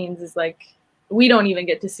behind the scenes is like, we don't even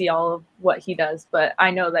get to see all of what he does, but I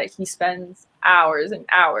know that he spends hours and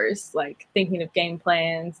hours like thinking of game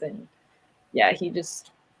plans, and he's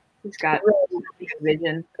got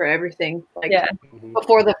vision for everything. Like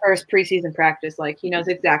before the first preseason practice, like he knows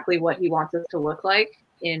exactly what he wants us to look like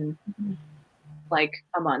in like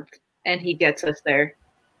a month, and he gets us there,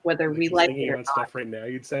 whether we like it or not. Stuff right now,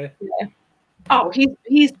 you'd say. Yeah. Oh,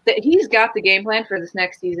 he's got the game plan for this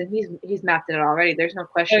next season. He's mapped it out already. There's no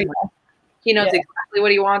question. Oh, yeah. He knows exactly what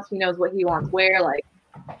he wants. He knows what he wants where. Like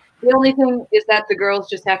the only thing is that the girls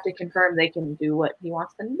just have to confirm they can do what he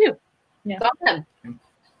wants them to do. Yeah. It's on them.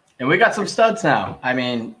 And we got some studs now. I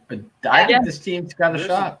mean, I think this team's got a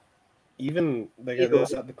shot. Even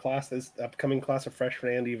this upcoming class of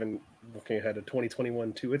freshmen, and even looking ahead to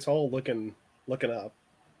 2021 too, it's all looking up.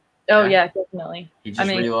 Oh yeah, definitely. He just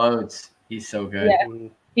reloads. He's so good. Yeah.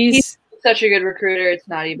 He's such a good recruiter. It's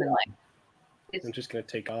not even like. It's just gonna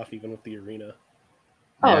take off even with the arena.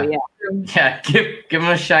 Oh yeah. Yeah, give him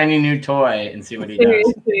a shiny new toy and see what he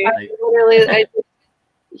does.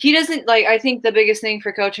 He doesn't like. I think the biggest thing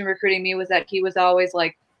for coach and recruiting me was that he was always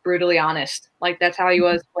like brutally honest. Like that's how he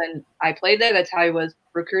was when I played there. That's how he was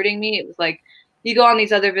recruiting me. It was like you go on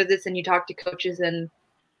these other visits and you talk to coaches and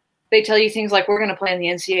they tell you things like, we're going to play in the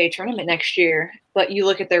NCAA tournament next year, but you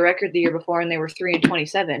look at their record the year before and they were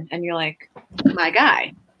 3-27, and you're like, my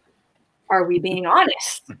guy, are we being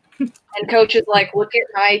honest? And coach is like, look at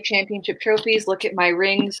my championship trophies, look at my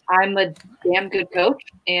rings. I'm a damn good coach,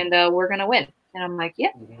 and we're going to win. And I'm like,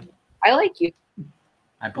 yeah, I like you.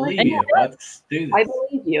 I believe you. Let's do this. I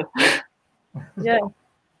believe you. Yeah.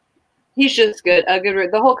 He's just good.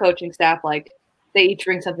 The whole coaching staff, like, they each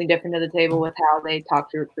bring something different to the table with how they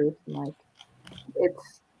talk to recruits. And, like,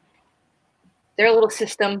 it's their little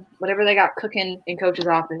system. Whatever they got cooking in coach's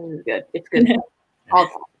office is good. It's good. All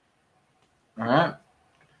right.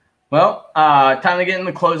 Well, time to get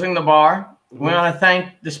into closing the bar. We want to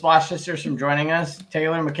thank the Splash Sisters for joining us.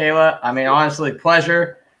 Taylor, Mikayla, I mean, honestly,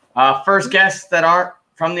 pleasure. First guests that aren't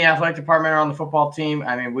from the athletic department or on the football team.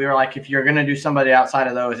 I mean, we were like, if you're going to do somebody outside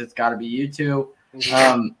of those, it's got to be you two.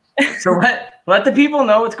 So let the people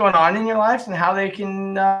know what's going on in your lives and how they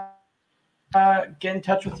can get in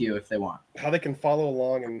touch with you if they want. How they can follow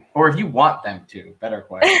along. Or if you want them to. Better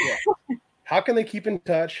question. Yeah. How can they keep in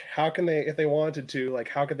touch? How can they, if they wanted to, like,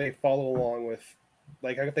 how could they follow along with,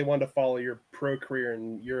 like, if they wanted to follow your pro career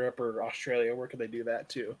in Europe or Australia, where could they do that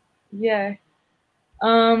too? Yeah.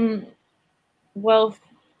 Well,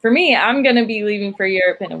 for me, I'm going to be leaving for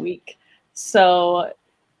Europe in a week. So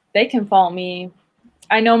they can follow me.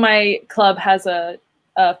 I know my club has a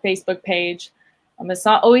Facebook page. It's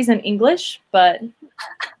not always in English, but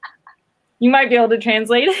you might be able to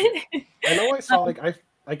translate it. I know I saw, like,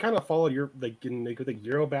 I kind of followed your, like, in like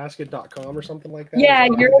Eurobasket.com or something like that. Yeah,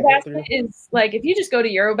 Eurobasket is, like, if you just go to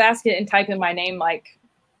Eurobasket and type in my name, like,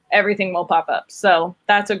 everything will pop up. So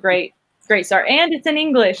that's a great start. And it's in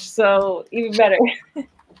English, so even better.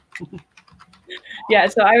 Yeah,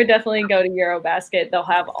 so I would definitely go to Eurobasket. They'll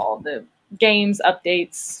have all the games,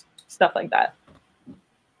 updates, stuff like that.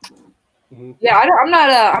 Yeah, I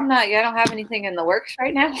don't have anything in the works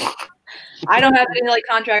right now. I don't have any, like,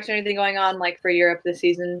 contracts or anything going on, like, for Europe this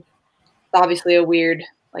season. It's obviously a weird,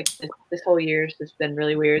 like, this whole year's just been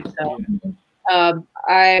really weird. So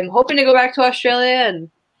I'm hoping to go back to Australia, and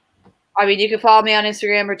I mean, you can follow me on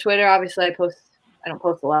Instagram or Twitter. Obviously, I don't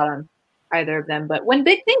post a lot on either of them, but when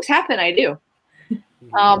big things happen, I do.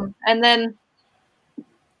 And then,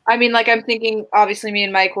 I mean, like, I'm thinking, obviously, me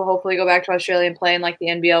and Mike will hopefully go back to Australia and play in, like, the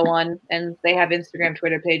NBL one, and they have Instagram,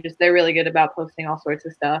 Twitter pages. They're really good about posting all sorts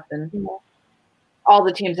of stuff, and all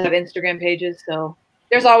the teams have Instagram pages, so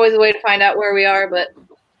there's always a way to find out where we are. But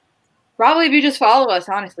probably if you just follow us,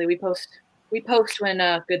 honestly, we post when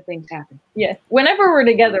good things happen. Yeah, whenever we're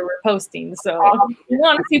together, we're posting. So if you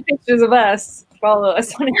want to see pictures of us, follow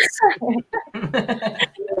us on Instagram.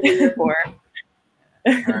 All right.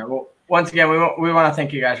 Well, once again, we want to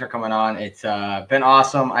thank you guys for coming on. It's been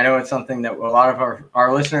awesome. I know it's something that a lot of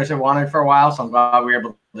our listeners have wanted for a while, so I'm glad we were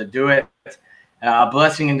able to do it. A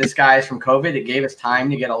blessing in disguise from COVID. It gave us time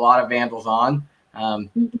to get a lot of Vandals on.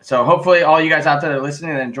 So hopefully all you guys out there that are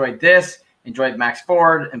listening that enjoyed this, enjoyed Max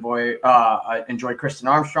Ford, enjoyed Kristen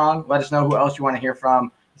Armstrong. Let us know who else you want to hear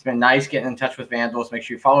from. It's been nice getting in touch with Vandals. Make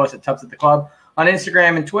sure you follow us at Tubs at the Club on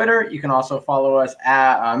Instagram and Twitter. You can also follow us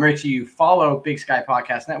at make sure you follow Big Sky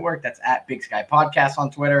Podcast Network. That's at Big Sky Podcast on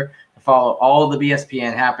Twitter to follow all the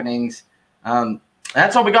BSPN happenings.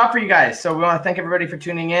 That's all we got for you guys. So we want to thank everybody for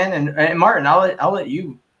tuning in. And Martin, I'll let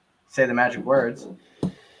you say the magic words.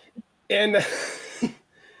 And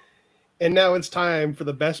now it's time for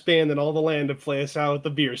the best band in all the land to play us out with the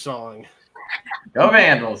beer song. Go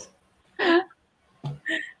Vandals.